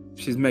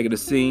 She's making a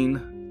scene,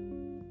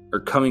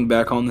 or coming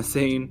back on the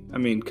scene. I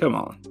mean, come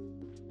on.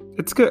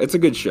 It's good. It's a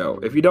good show.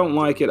 If you don't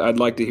like it, I'd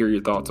like to hear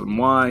your thoughts on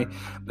why.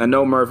 I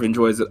know Murph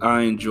enjoys it.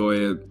 I enjoy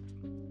it.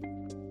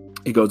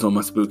 It goes on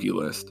my spooky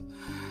list.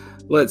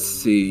 Let's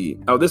see.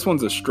 Oh, this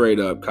one's a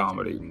straight up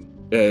comedy.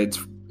 It's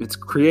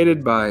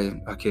created by,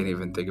 I can't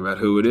even think about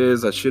who it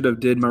is. I should have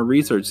did my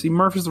research. See,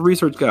 Murph is the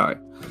research guy.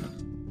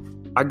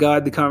 I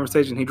guide the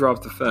conversation. He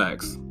drops the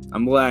facts.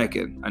 I'm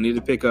lacking. I need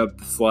to pick up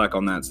the slack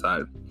on that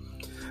side.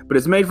 But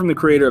it's made from the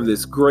creator of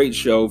this great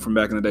show from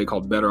back in the day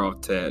called Better Off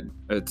Ted.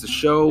 It's a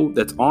show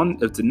it's a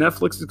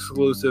Netflix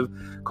exclusive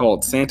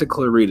called Santa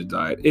Clarita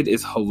Diet. It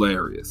is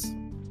hilarious.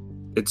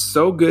 It's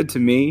so good to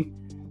me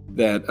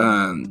that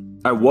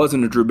I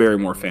wasn't a Drew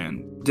Barrymore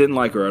fan. Didn't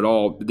like her at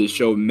all. This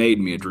show made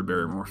me a Drew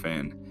Barrymore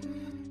fan.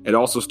 It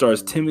also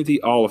stars Timothy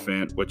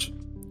Olyphant, which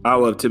I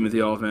love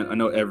Timothy Olyphant. I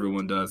know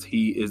everyone does.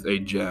 He is a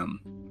gem.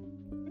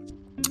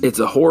 It's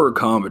a horror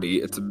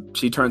comedy.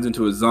 She turns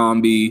into a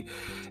zombie,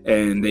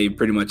 and they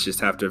pretty much just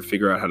have to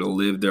figure out how to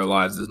live their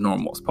lives as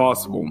normal as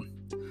possible.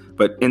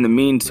 But in the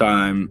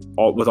meantime,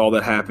 with all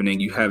that happening,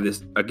 you have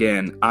this,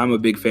 again, I'm a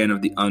big fan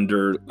of the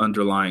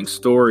underlying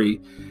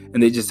story,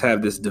 and they just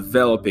have this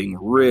developing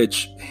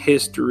rich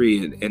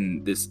history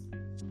and this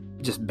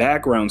just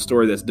background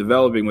story that's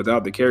developing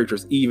without the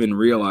characters even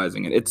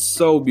realizing it. It's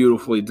so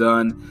beautifully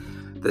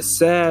done. The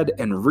sad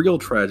and real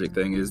tragic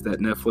thing is that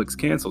Netflix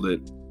canceled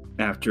it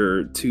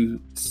after 2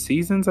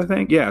 seasons, I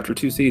think. Yeah, after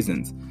 2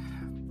 seasons.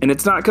 And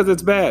it's not because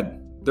it's bad.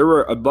 There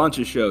were a bunch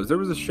of shows. There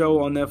was a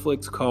show on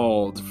Netflix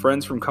called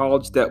Friends from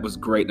College that was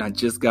great, and I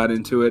just got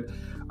into it.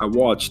 I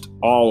watched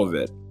all of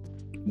it,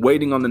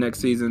 waiting on the next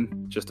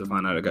season just to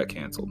find out it got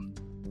canceled.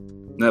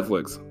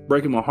 Netflix,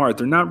 breaking my heart.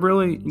 You're not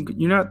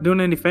doing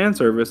any fan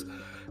service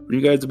when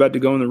you guys are about to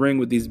go in the ring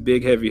with these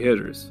big heavy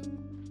hitters.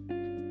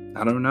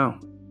 I don't know.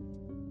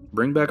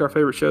 Bring back our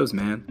favorite shows,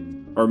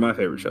 man. Or my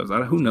favorite shows.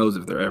 Who knows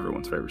if they're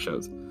everyone's favorite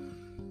shows.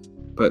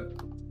 But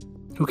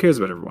who cares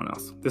about everyone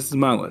else? This is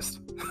my list.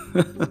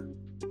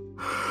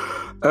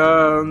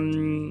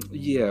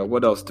 Yeah,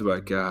 what else do I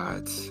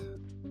got?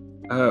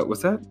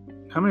 Was that?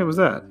 How many was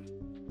that?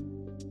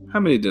 How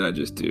many did I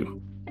just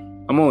do?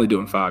 I'm only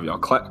doing 5, y'all.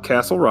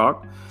 Castle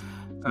Rock.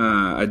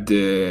 I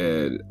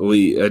did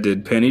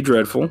Penny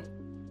Dreadful.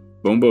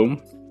 Boom,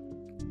 boom.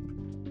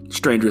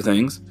 Stranger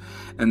Things.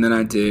 And then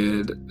I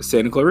did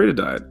Santa Clarita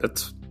Diet.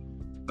 That's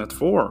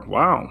 4.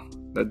 Wow.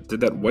 That did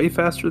that way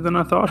faster than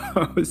I thought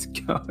I was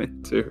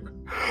going to.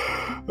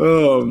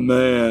 Oh,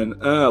 man.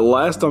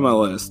 Last on my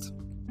list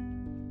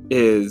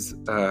is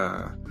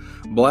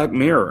Black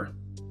Mirror.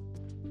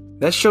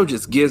 That show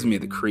just gives me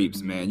the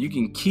creeps, man. You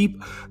can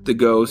keep the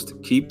ghost,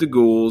 keep the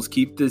ghouls,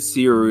 keep the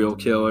serial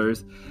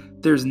killers.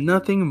 There's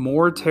nothing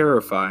more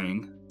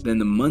terrifying than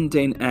the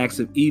mundane acts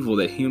of evil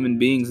that human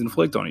beings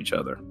inflict on each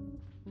other.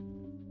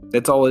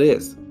 That's all it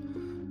is.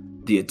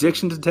 The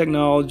addiction to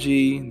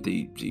technology,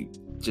 the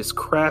just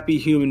crappy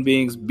human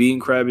beings being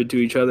crappy to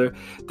each other.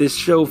 This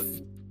show,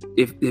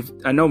 if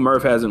I know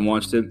Murph hasn't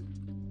watched it,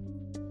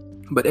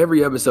 but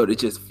every episode it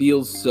just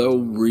feels so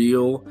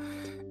real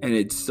and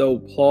it's so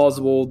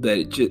plausible that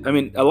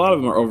a lot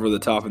of them are over the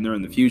top and they're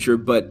in the future,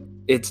 but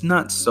it's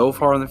not so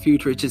far in the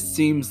future. It just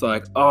seems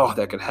like, oh,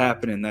 that could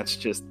happen, and that's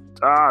just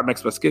it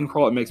makes my skin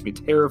crawl. It makes me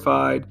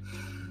terrified.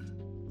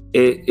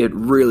 It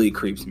really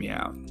creeps me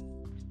out.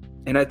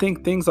 And I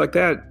think things like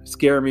that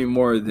scare me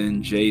more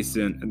than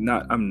Jason.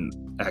 I'm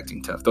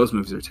acting tough. Those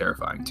movies are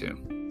terrifying too.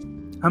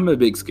 I'm a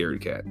big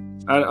scaredy cat.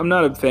 I'm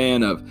not a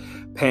fan of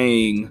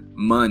paying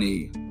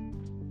money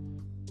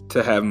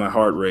to have my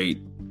heart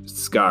rate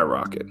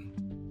skyrocket.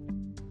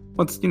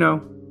 What's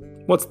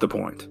the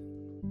point?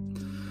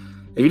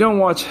 If you don't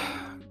watch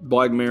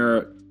Black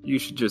Mirror, you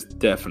should just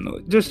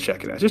definitely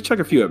check it out. Just check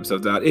a few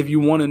episodes out. If you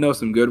want to know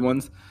some good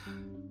ones,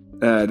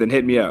 then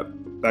hit me up.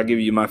 I'll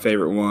give you my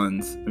favorite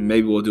ones, and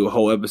maybe we'll do a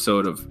whole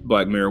episode of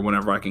Black Mirror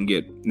whenever I can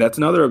get. That's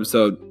another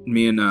episode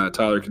me and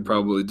Tyler could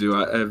probably do.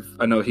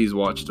 I know he's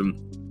watched them.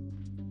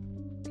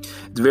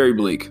 It's very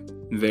bleak.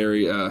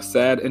 very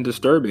sad and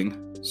disturbing.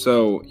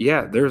 So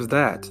yeah, there's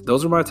that.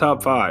 Those are my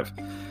top 5.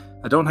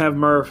 I don't have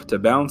Murph to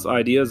bounce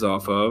ideas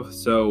off of,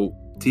 so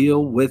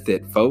deal with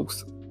it,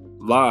 folks.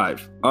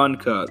 Live,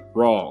 uncut,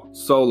 raw,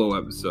 solo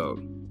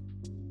episode.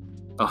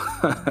 Oh,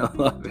 I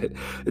love it.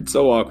 It's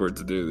so awkward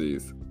to do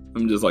these.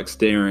 I'm just like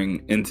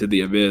staring into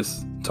the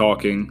abyss,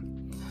 talking.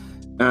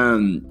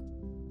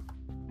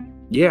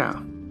 Yeah.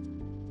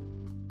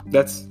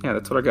 That's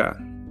what I got.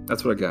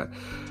 That's what I got.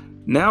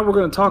 Now we're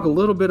going to talk a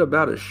little bit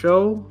about a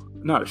show.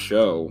 Not a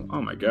show.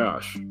 Oh my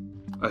gosh.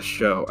 A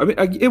show. I mean,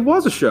 it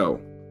was a show.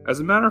 As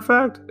a matter of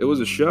fact, it was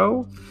a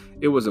show.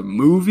 It was a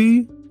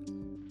movie.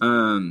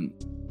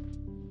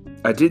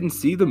 I didn't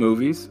see the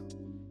movies.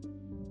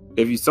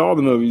 If you saw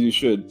the movies, you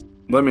should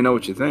let me know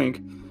what you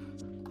think.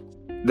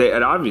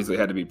 It obviously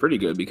had to be pretty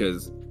good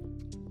because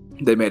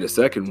they made a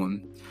second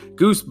one.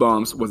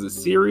 Goosebumps was a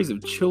series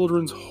of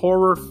children's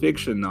horror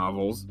fiction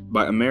novels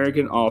by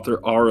American author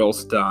R.L.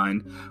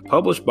 Stine,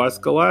 published by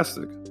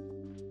Scholastic.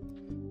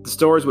 The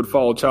stories would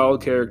follow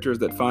child characters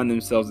that find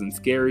themselves in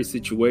scary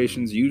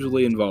situations,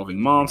 usually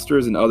involving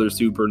monsters and other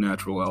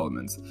supernatural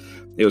elements.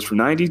 It was from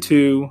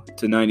 92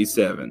 to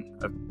 97.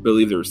 I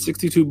believe there were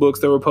 62 books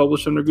that were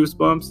published under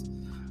Goosebumps.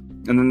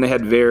 And then they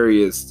had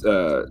various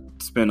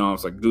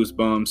spin-offs like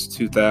Goosebumps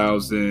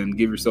 2000,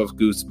 Give Yourself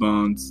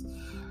Goosebumps.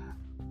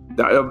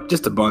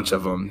 Just a bunch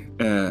of them.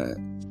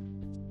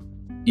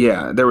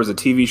 Yeah, there was a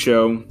TV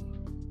show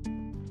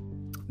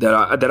that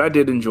I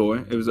did enjoy.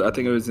 I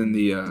think it was in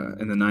the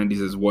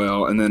 90s as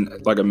well. And then,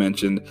 like I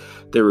mentioned,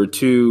 there were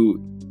 2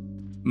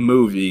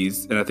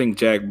 movies, and I think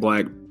Jack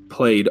Black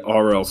played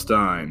R.L.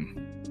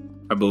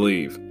 Stine, I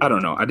believe. I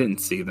don't know. I didn't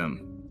see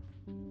them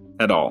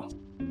at all.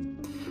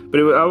 But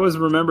I always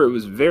remember it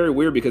was very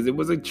weird because it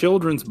was a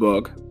children's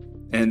book,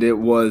 and it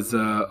was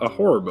a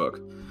horror book.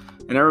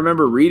 And I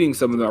remember reading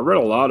some of them. I read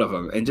a lot of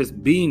them and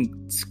just being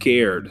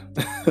scared.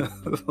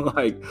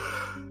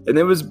 And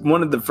it was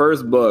one of the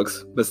first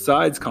books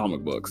besides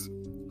comic books.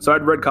 So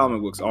I'd read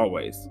comic books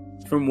always.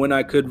 From when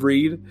I could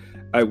read,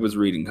 I was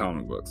reading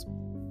comic books.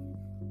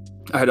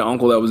 I had an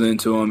uncle that was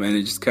into them, and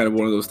it's just kind of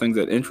one of those things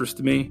that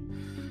interested me,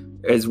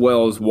 as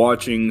well as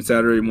watching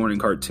Saturday morning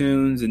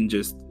cartoons, and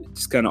just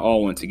kind of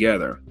all went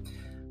together.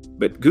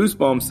 But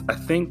Goosebumps, I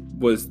think,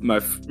 was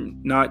not,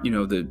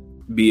 the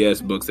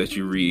BS books that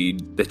you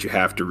read, that you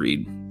have to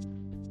read.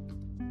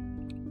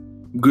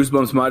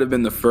 Goosebumps might have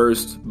been the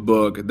first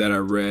book that I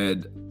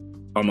read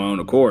on my own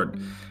accord,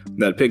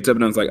 that I picked up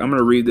and I was like, I'm going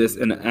to read this,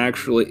 and it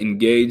actually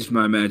engaged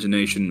my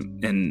imagination,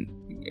 and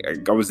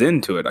I was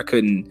into it. I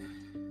couldn't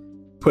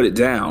put it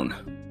down,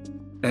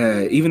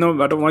 even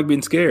though I don't like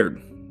being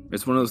scared.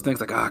 It's one of those things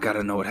like, I got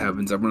to know what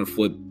happens. I'm going to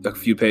flip a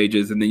few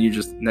pages, and then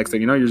next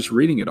thing you know, you're just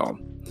reading it all.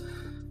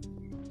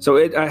 So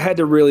I had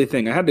to really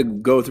think. I had to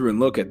go through and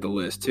look at the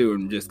list too,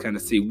 and just kind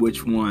of see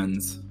which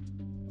ones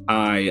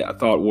I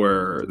thought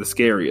were the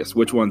scariest,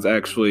 which ones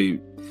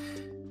actually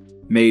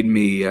made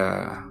me,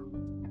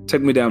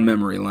 took me down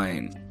memory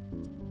lane.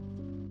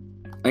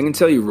 I can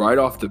tell you right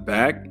off the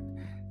bat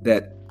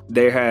that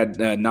they had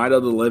Night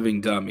of the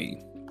Living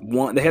Dummy.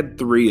 They had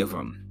 3 of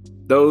them.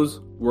 Those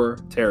were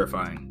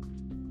terrifying.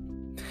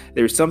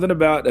 There's something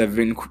about a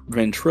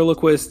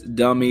ventriloquist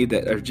dummy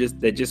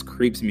that just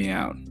creeps me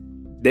out.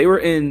 They were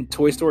in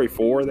Toy Story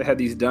 4. They had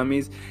these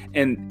dummies.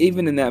 And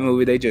even in that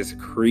movie, they just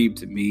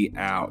creeped me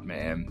out,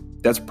 man.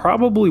 That's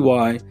probably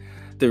why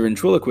the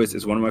ventriloquist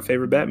is one of my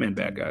favorite Batman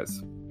bad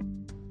guys.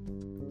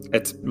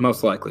 That's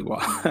most likely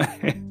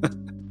why.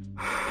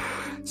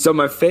 So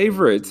my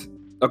favorite...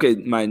 Okay,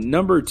 my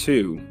number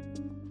 2...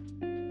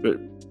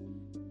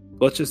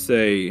 Let's just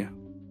say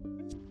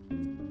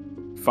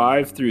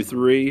 5 through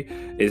 3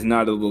 is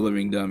Night of the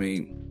Living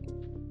Dummy.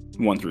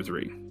 1 through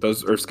 3.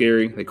 Those are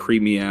scary. They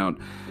creep me out.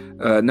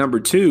 Number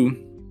 2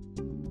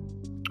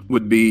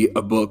 would be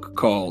a book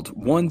called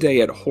One Day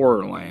at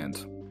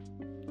Horrorland.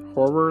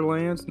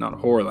 Horrorland? Not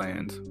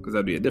Horrorland, because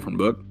that'd be a different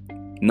book.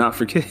 Not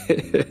for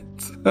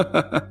kids.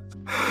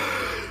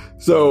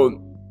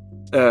 So,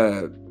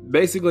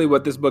 basically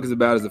what this book is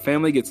about is a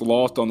family gets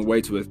lost on the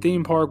way to a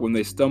theme park when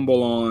they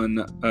stumble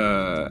on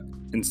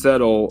and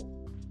settle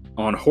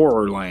on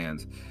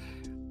Horrorland.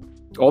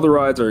 All the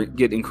rides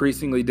get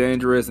increasingly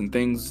dangerous, and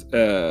things...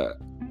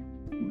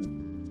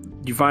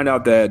 you find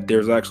out that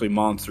there's actually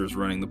monsters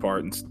running the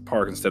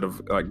park instead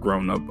of like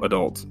grown-up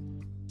adults.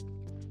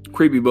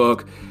 Creepy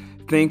book.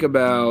 Think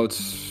about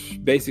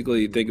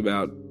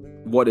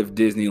what if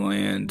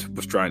Disneyland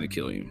was trying to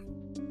kill you.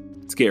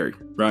 Scary,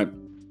 right?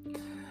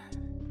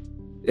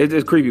 It's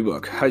a creepy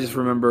book. I just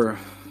remember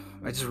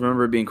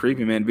it being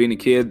creepy, man. Being a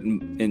kid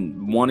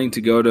and wanting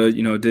to go to,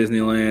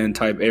 Disneyland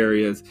type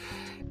areas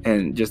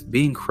and just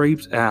being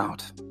creeped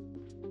out.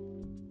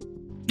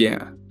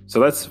 Yeah. So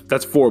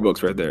that's 4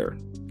 books right there.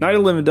 Night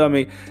of the Living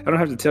Dummy, I don't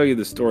have to tell you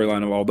the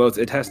storyline of all those.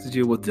 It has to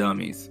do with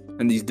dummies.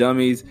 And these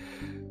dummies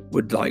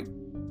would like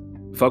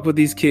fuck with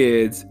these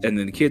kids, and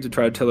then the kids would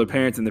try to tell their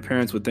parents, and the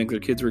parents would think their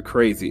kids were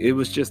crazy. It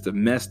was just a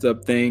messed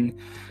up thing.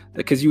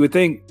 Because you would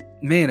think,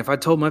 man, if I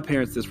told my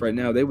parents this right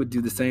now, they would do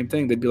the same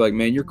thing. They'd be like,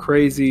 man, you're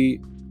crazy.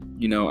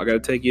 I got to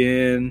take you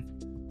in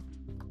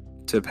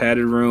to a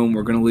padded room.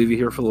 We're going to leave you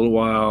here for a little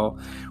while.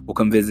 We'll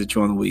come visit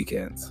you on the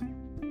weekends.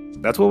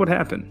 That's what would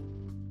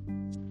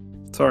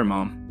happen. Sorry,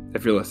 Mom,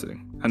 if you're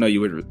listening. I know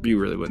you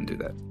really wouldn't do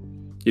that.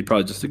 You'd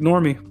probably just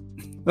ignore me.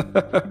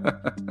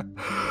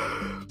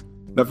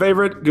 My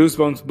favorite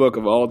Goosebumps book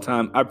of all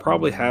time. I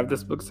probably have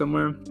this book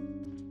somewhere.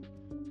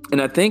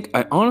 And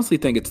I honestly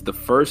think it's the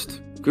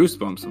first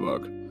Goosebumps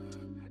book.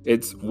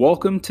 It's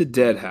Welcome to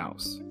Dead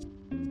House.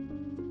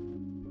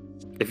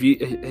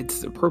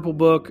 It's a purple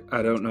book.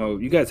 I don't know.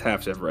 You guys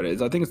have to have read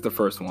it. I think it's the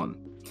first one.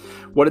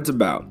 What it's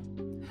about.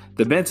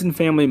 The Benson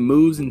family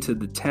moves into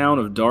the town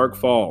of Dark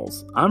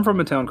Falls. I'm from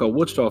a town called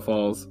Wichita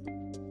Falls.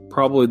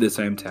 Probably the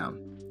same town.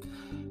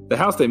 The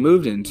house they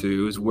moved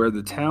into is where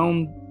the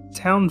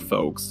town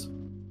folks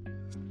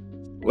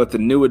let the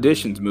new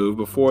additions move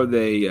before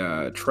they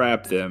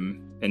trap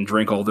them and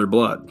drink all their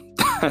blood.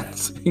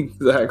 That's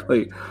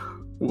exactly.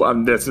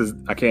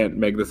 I can't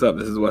make this up.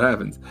 This is what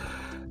happens.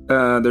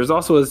 There's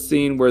also a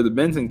scene where the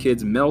Benson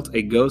kids melt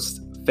a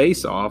ghost's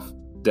face off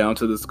down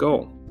to the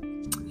skull.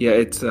 Yeah,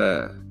 it's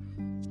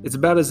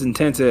about as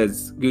intense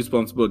as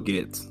Goosebumps book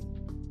gets.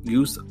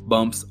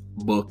 Goosebumps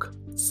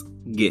books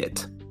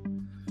get.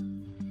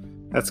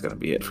 That's gonna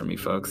be it for me,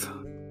 folks.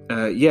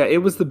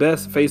 It was the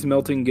best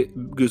face-melting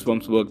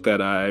Goosebumps book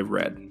that I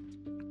read.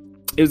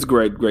 It was a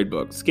great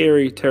book.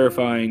 Scary,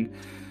 terrifying.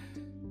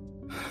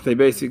 They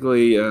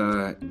basically,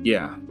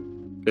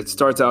 it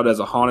starts out as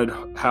a haunted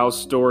house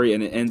story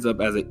and it ends up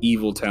as an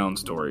evil town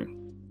story.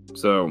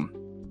 So,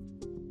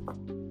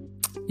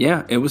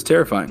 yeah, it was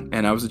terrifying.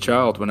 And I was a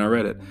child when I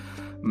read it.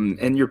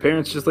 And your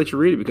parents just let you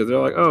read it because they're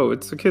like, oh,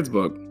 it's a kid's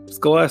book.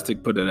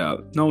 Scholastic put it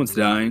out. No one's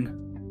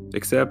dying,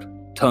 except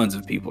tons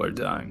of people are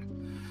dying.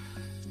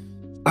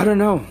 I don't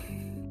know.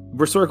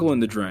 We're circling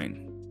the drain.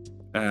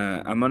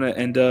 I'm going to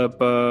end up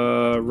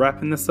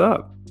wrapping this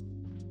up.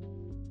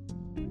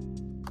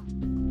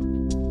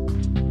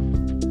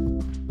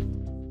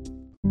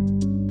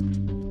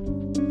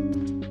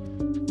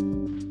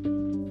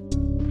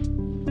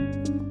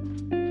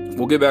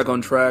 We'll get back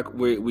on track.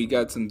 We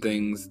got some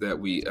things that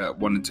we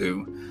wanted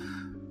to.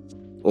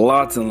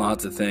 Lots and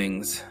lots of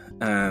things.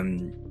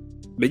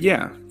 But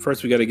yeah,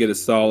 first we got to get a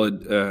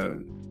solid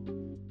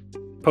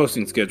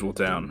posting schedule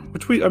down.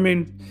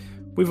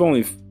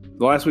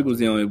 Last week was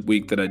the only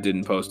week that I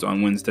didn't post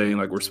on Wednesday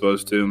like we're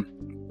supposed to.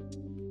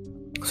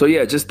 So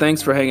yeah, just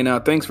thanks for hanging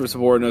out. Thanks for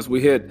supporting us.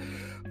 We hit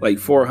like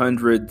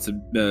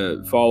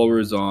 400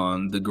 followers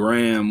on the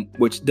gram,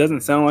 which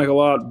doesn't sound like a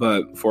lot,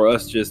 but for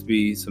us just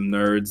be some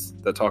nerds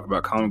that talk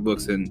about comic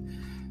books and,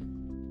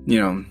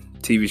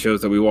 TV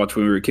shows that we watched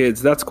when we were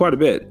kids, that's quite a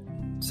bit.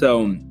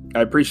 So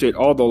I appreciate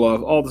all the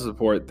love, all the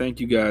support.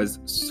 Thank you guys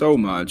so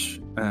much.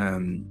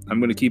 I'm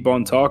going to keep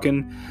on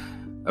talking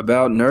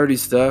about nerdy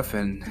stuff,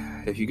 and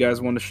if you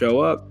guys want to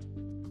show up,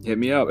 hit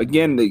me up.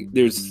 Again,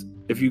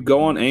 if you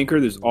go on Anchor,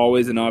 there's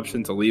always an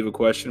option to leave a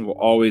question. We'll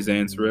always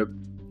answer it.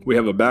 We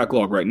have a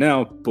backlog right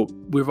now, but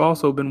we've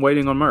also been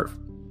waiting on Murph.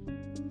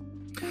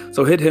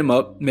 So hit him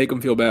up, make him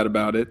feel bad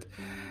about it.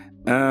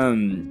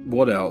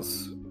 What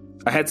else?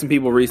 I had some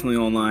people recently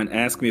online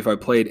ask me if I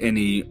played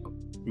any,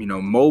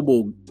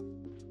 mobile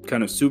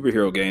kind of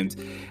superhero games.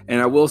 And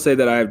I will say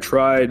that I have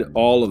tried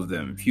all of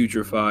them.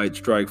 Future Fight,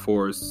 Strike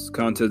Force,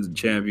 Contest of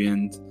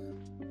Champions.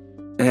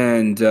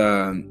 And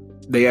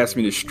they asked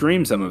me to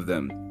stream some of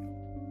them.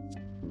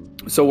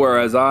 So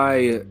whereas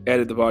I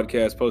edit the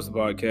podcast, post the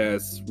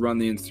podcast, run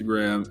the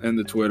Instagram and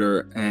the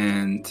Twitter,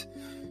 and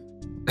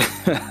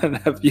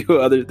a few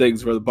other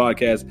things for the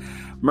podcast,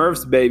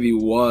 Murph's baby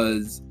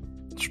was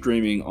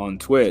streaming on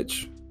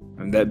Twitch.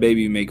 And that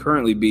baby may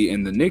currently be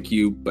in the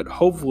NICU, but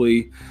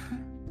hopefully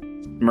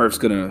Murph's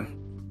going to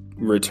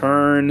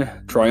return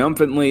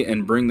triumphantly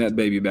and bring that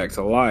baby back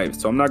to life.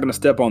 So I'm not going to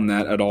step on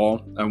that at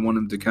all. I want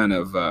him to kind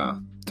of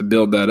to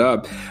build that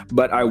up.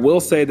 But I will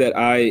say that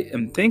I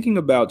am thinking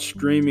about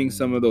streaming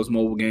some of those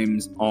mobile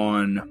games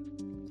on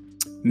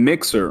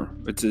Mixer.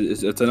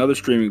 It's another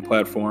streaming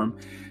platform.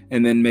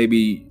 And then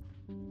maybe,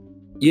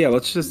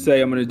 let's just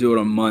say I'm going to do it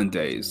on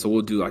Mondays. So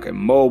we'll do like a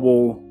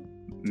mobile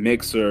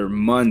Mixer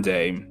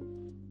Monday.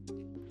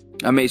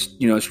 I may,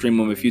 stream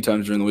them a few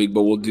times during the week,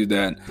 but we'll do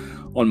that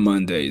on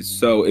Mondays.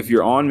 So if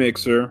you're on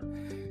Mixer,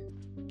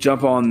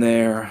 jump on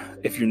there.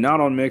 If you're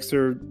not on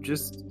Mixer,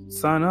 just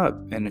sign up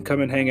and come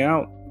and hang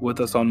out with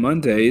us on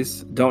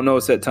Mondays. Don't know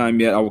a set time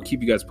yet. I will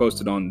keep you guys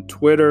posted on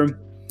Twitter.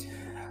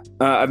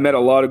 I've met a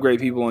lot of great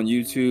people on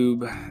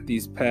YouTube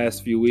these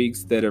past few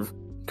weeks that are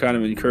kind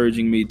of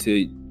encouraging me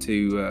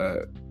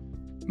to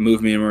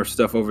move me and more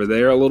stuff over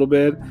there a little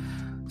bit.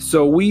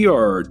 So we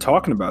are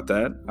talking about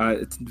that.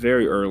 It's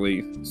very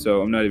early,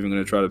 so I'm not even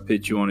going to try to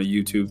pitch you on a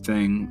YouTube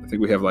thing. I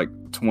think we have like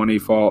 20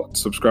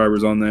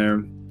 subscribers on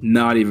there.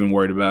 Not even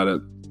worried about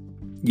it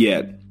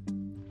yet.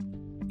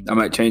 I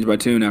might change my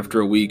tune after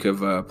a week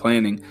of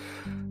planning,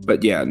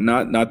 but yeah,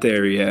 not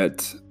there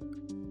yet.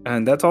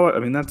 And that's all.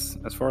 That's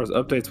as far as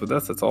updates with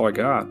us. That's all I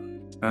got.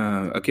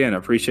 Again, I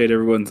appreciate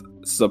everyone's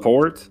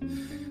support.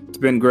 It's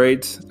been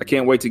great. I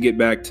can't wait to get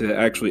back to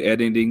actually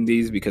editing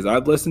these because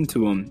I've listened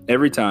to them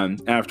every time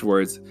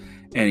afterwards,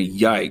 and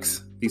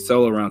yikes, these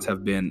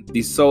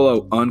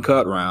solo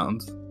uncut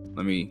rounds.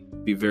 Let me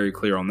be very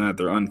clear on that.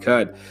 They're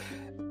uncut.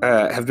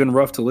 Have been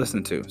rough to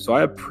listen to. So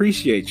I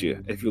appreciate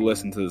you if you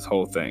listen to this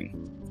whole thing.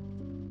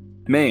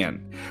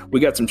 Man, we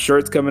got some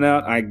shirts coming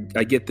out. I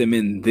get them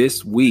in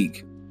this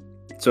week.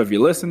 So if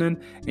you're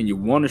listening and you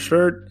want a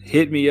shirt,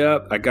 hit me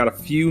up. I got a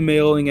few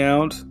mailing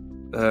out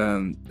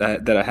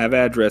that I have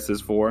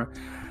addresses for.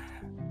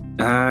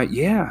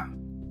 Yeah,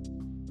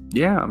 I'm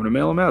going to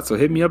mail them out. So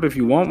hit me up if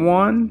you want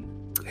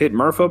one. Hit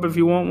Murph up if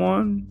you want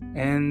one.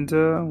 And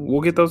we'll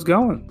get those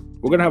going.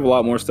 We're going to have a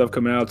lot more stuff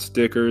coming out,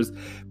 stickers,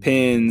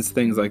 pins,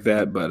 things like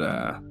that. But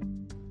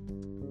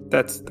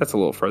that's a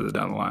little further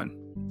down the line.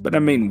 But I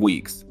mean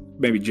weeks.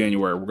 Maybe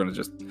January, we're going to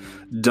just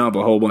dump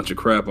a whole bunch of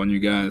crap on you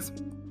guys.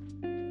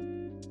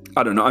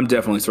 I don't know. I'm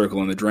definitely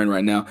circling the drain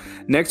right now.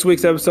 Next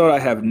week's episode, I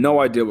have no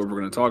idea what we're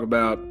going to talk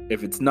about.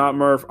 If it's not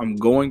Murph, I'm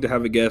going to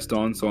have a guest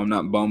on, so I'm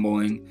not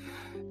bumbling.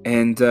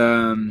 And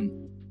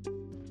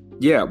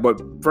yeah,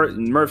 but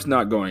Murph's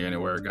not going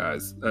anywhere,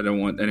 guys. I don't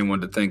want anyone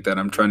to think that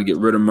I'm trying to get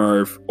rid of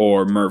Murph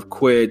or Murph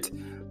quit.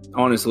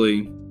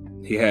 Honestly,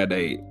 he had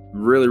a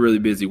really, really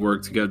busy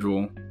work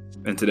schedule,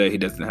 and today he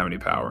doesn't have any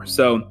power.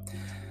 So,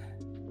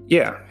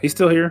 yeah, he's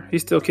still here.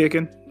 He's still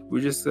kicking.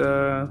 We just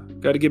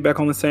got to get back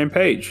on the same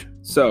page.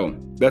 So,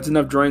 that's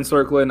enough drain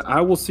circling.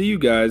 I will see you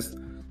guys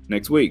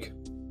next week.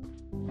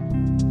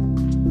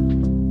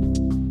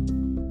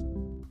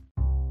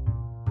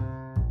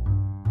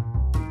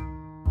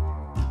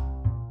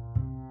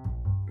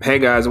 Hey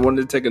guys, I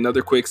wanted to take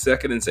another quick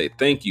second and say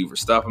thank you for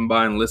stopping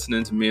by and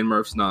listening to me and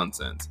Murph's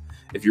nonsense.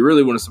 If you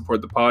really want to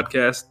support the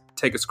podcast,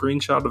 take a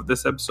screenshot of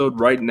this episode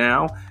right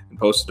now and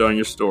post it on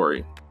your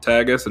story.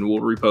 Tag us and we'll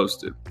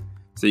repost it.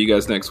 See you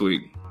guys next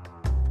week.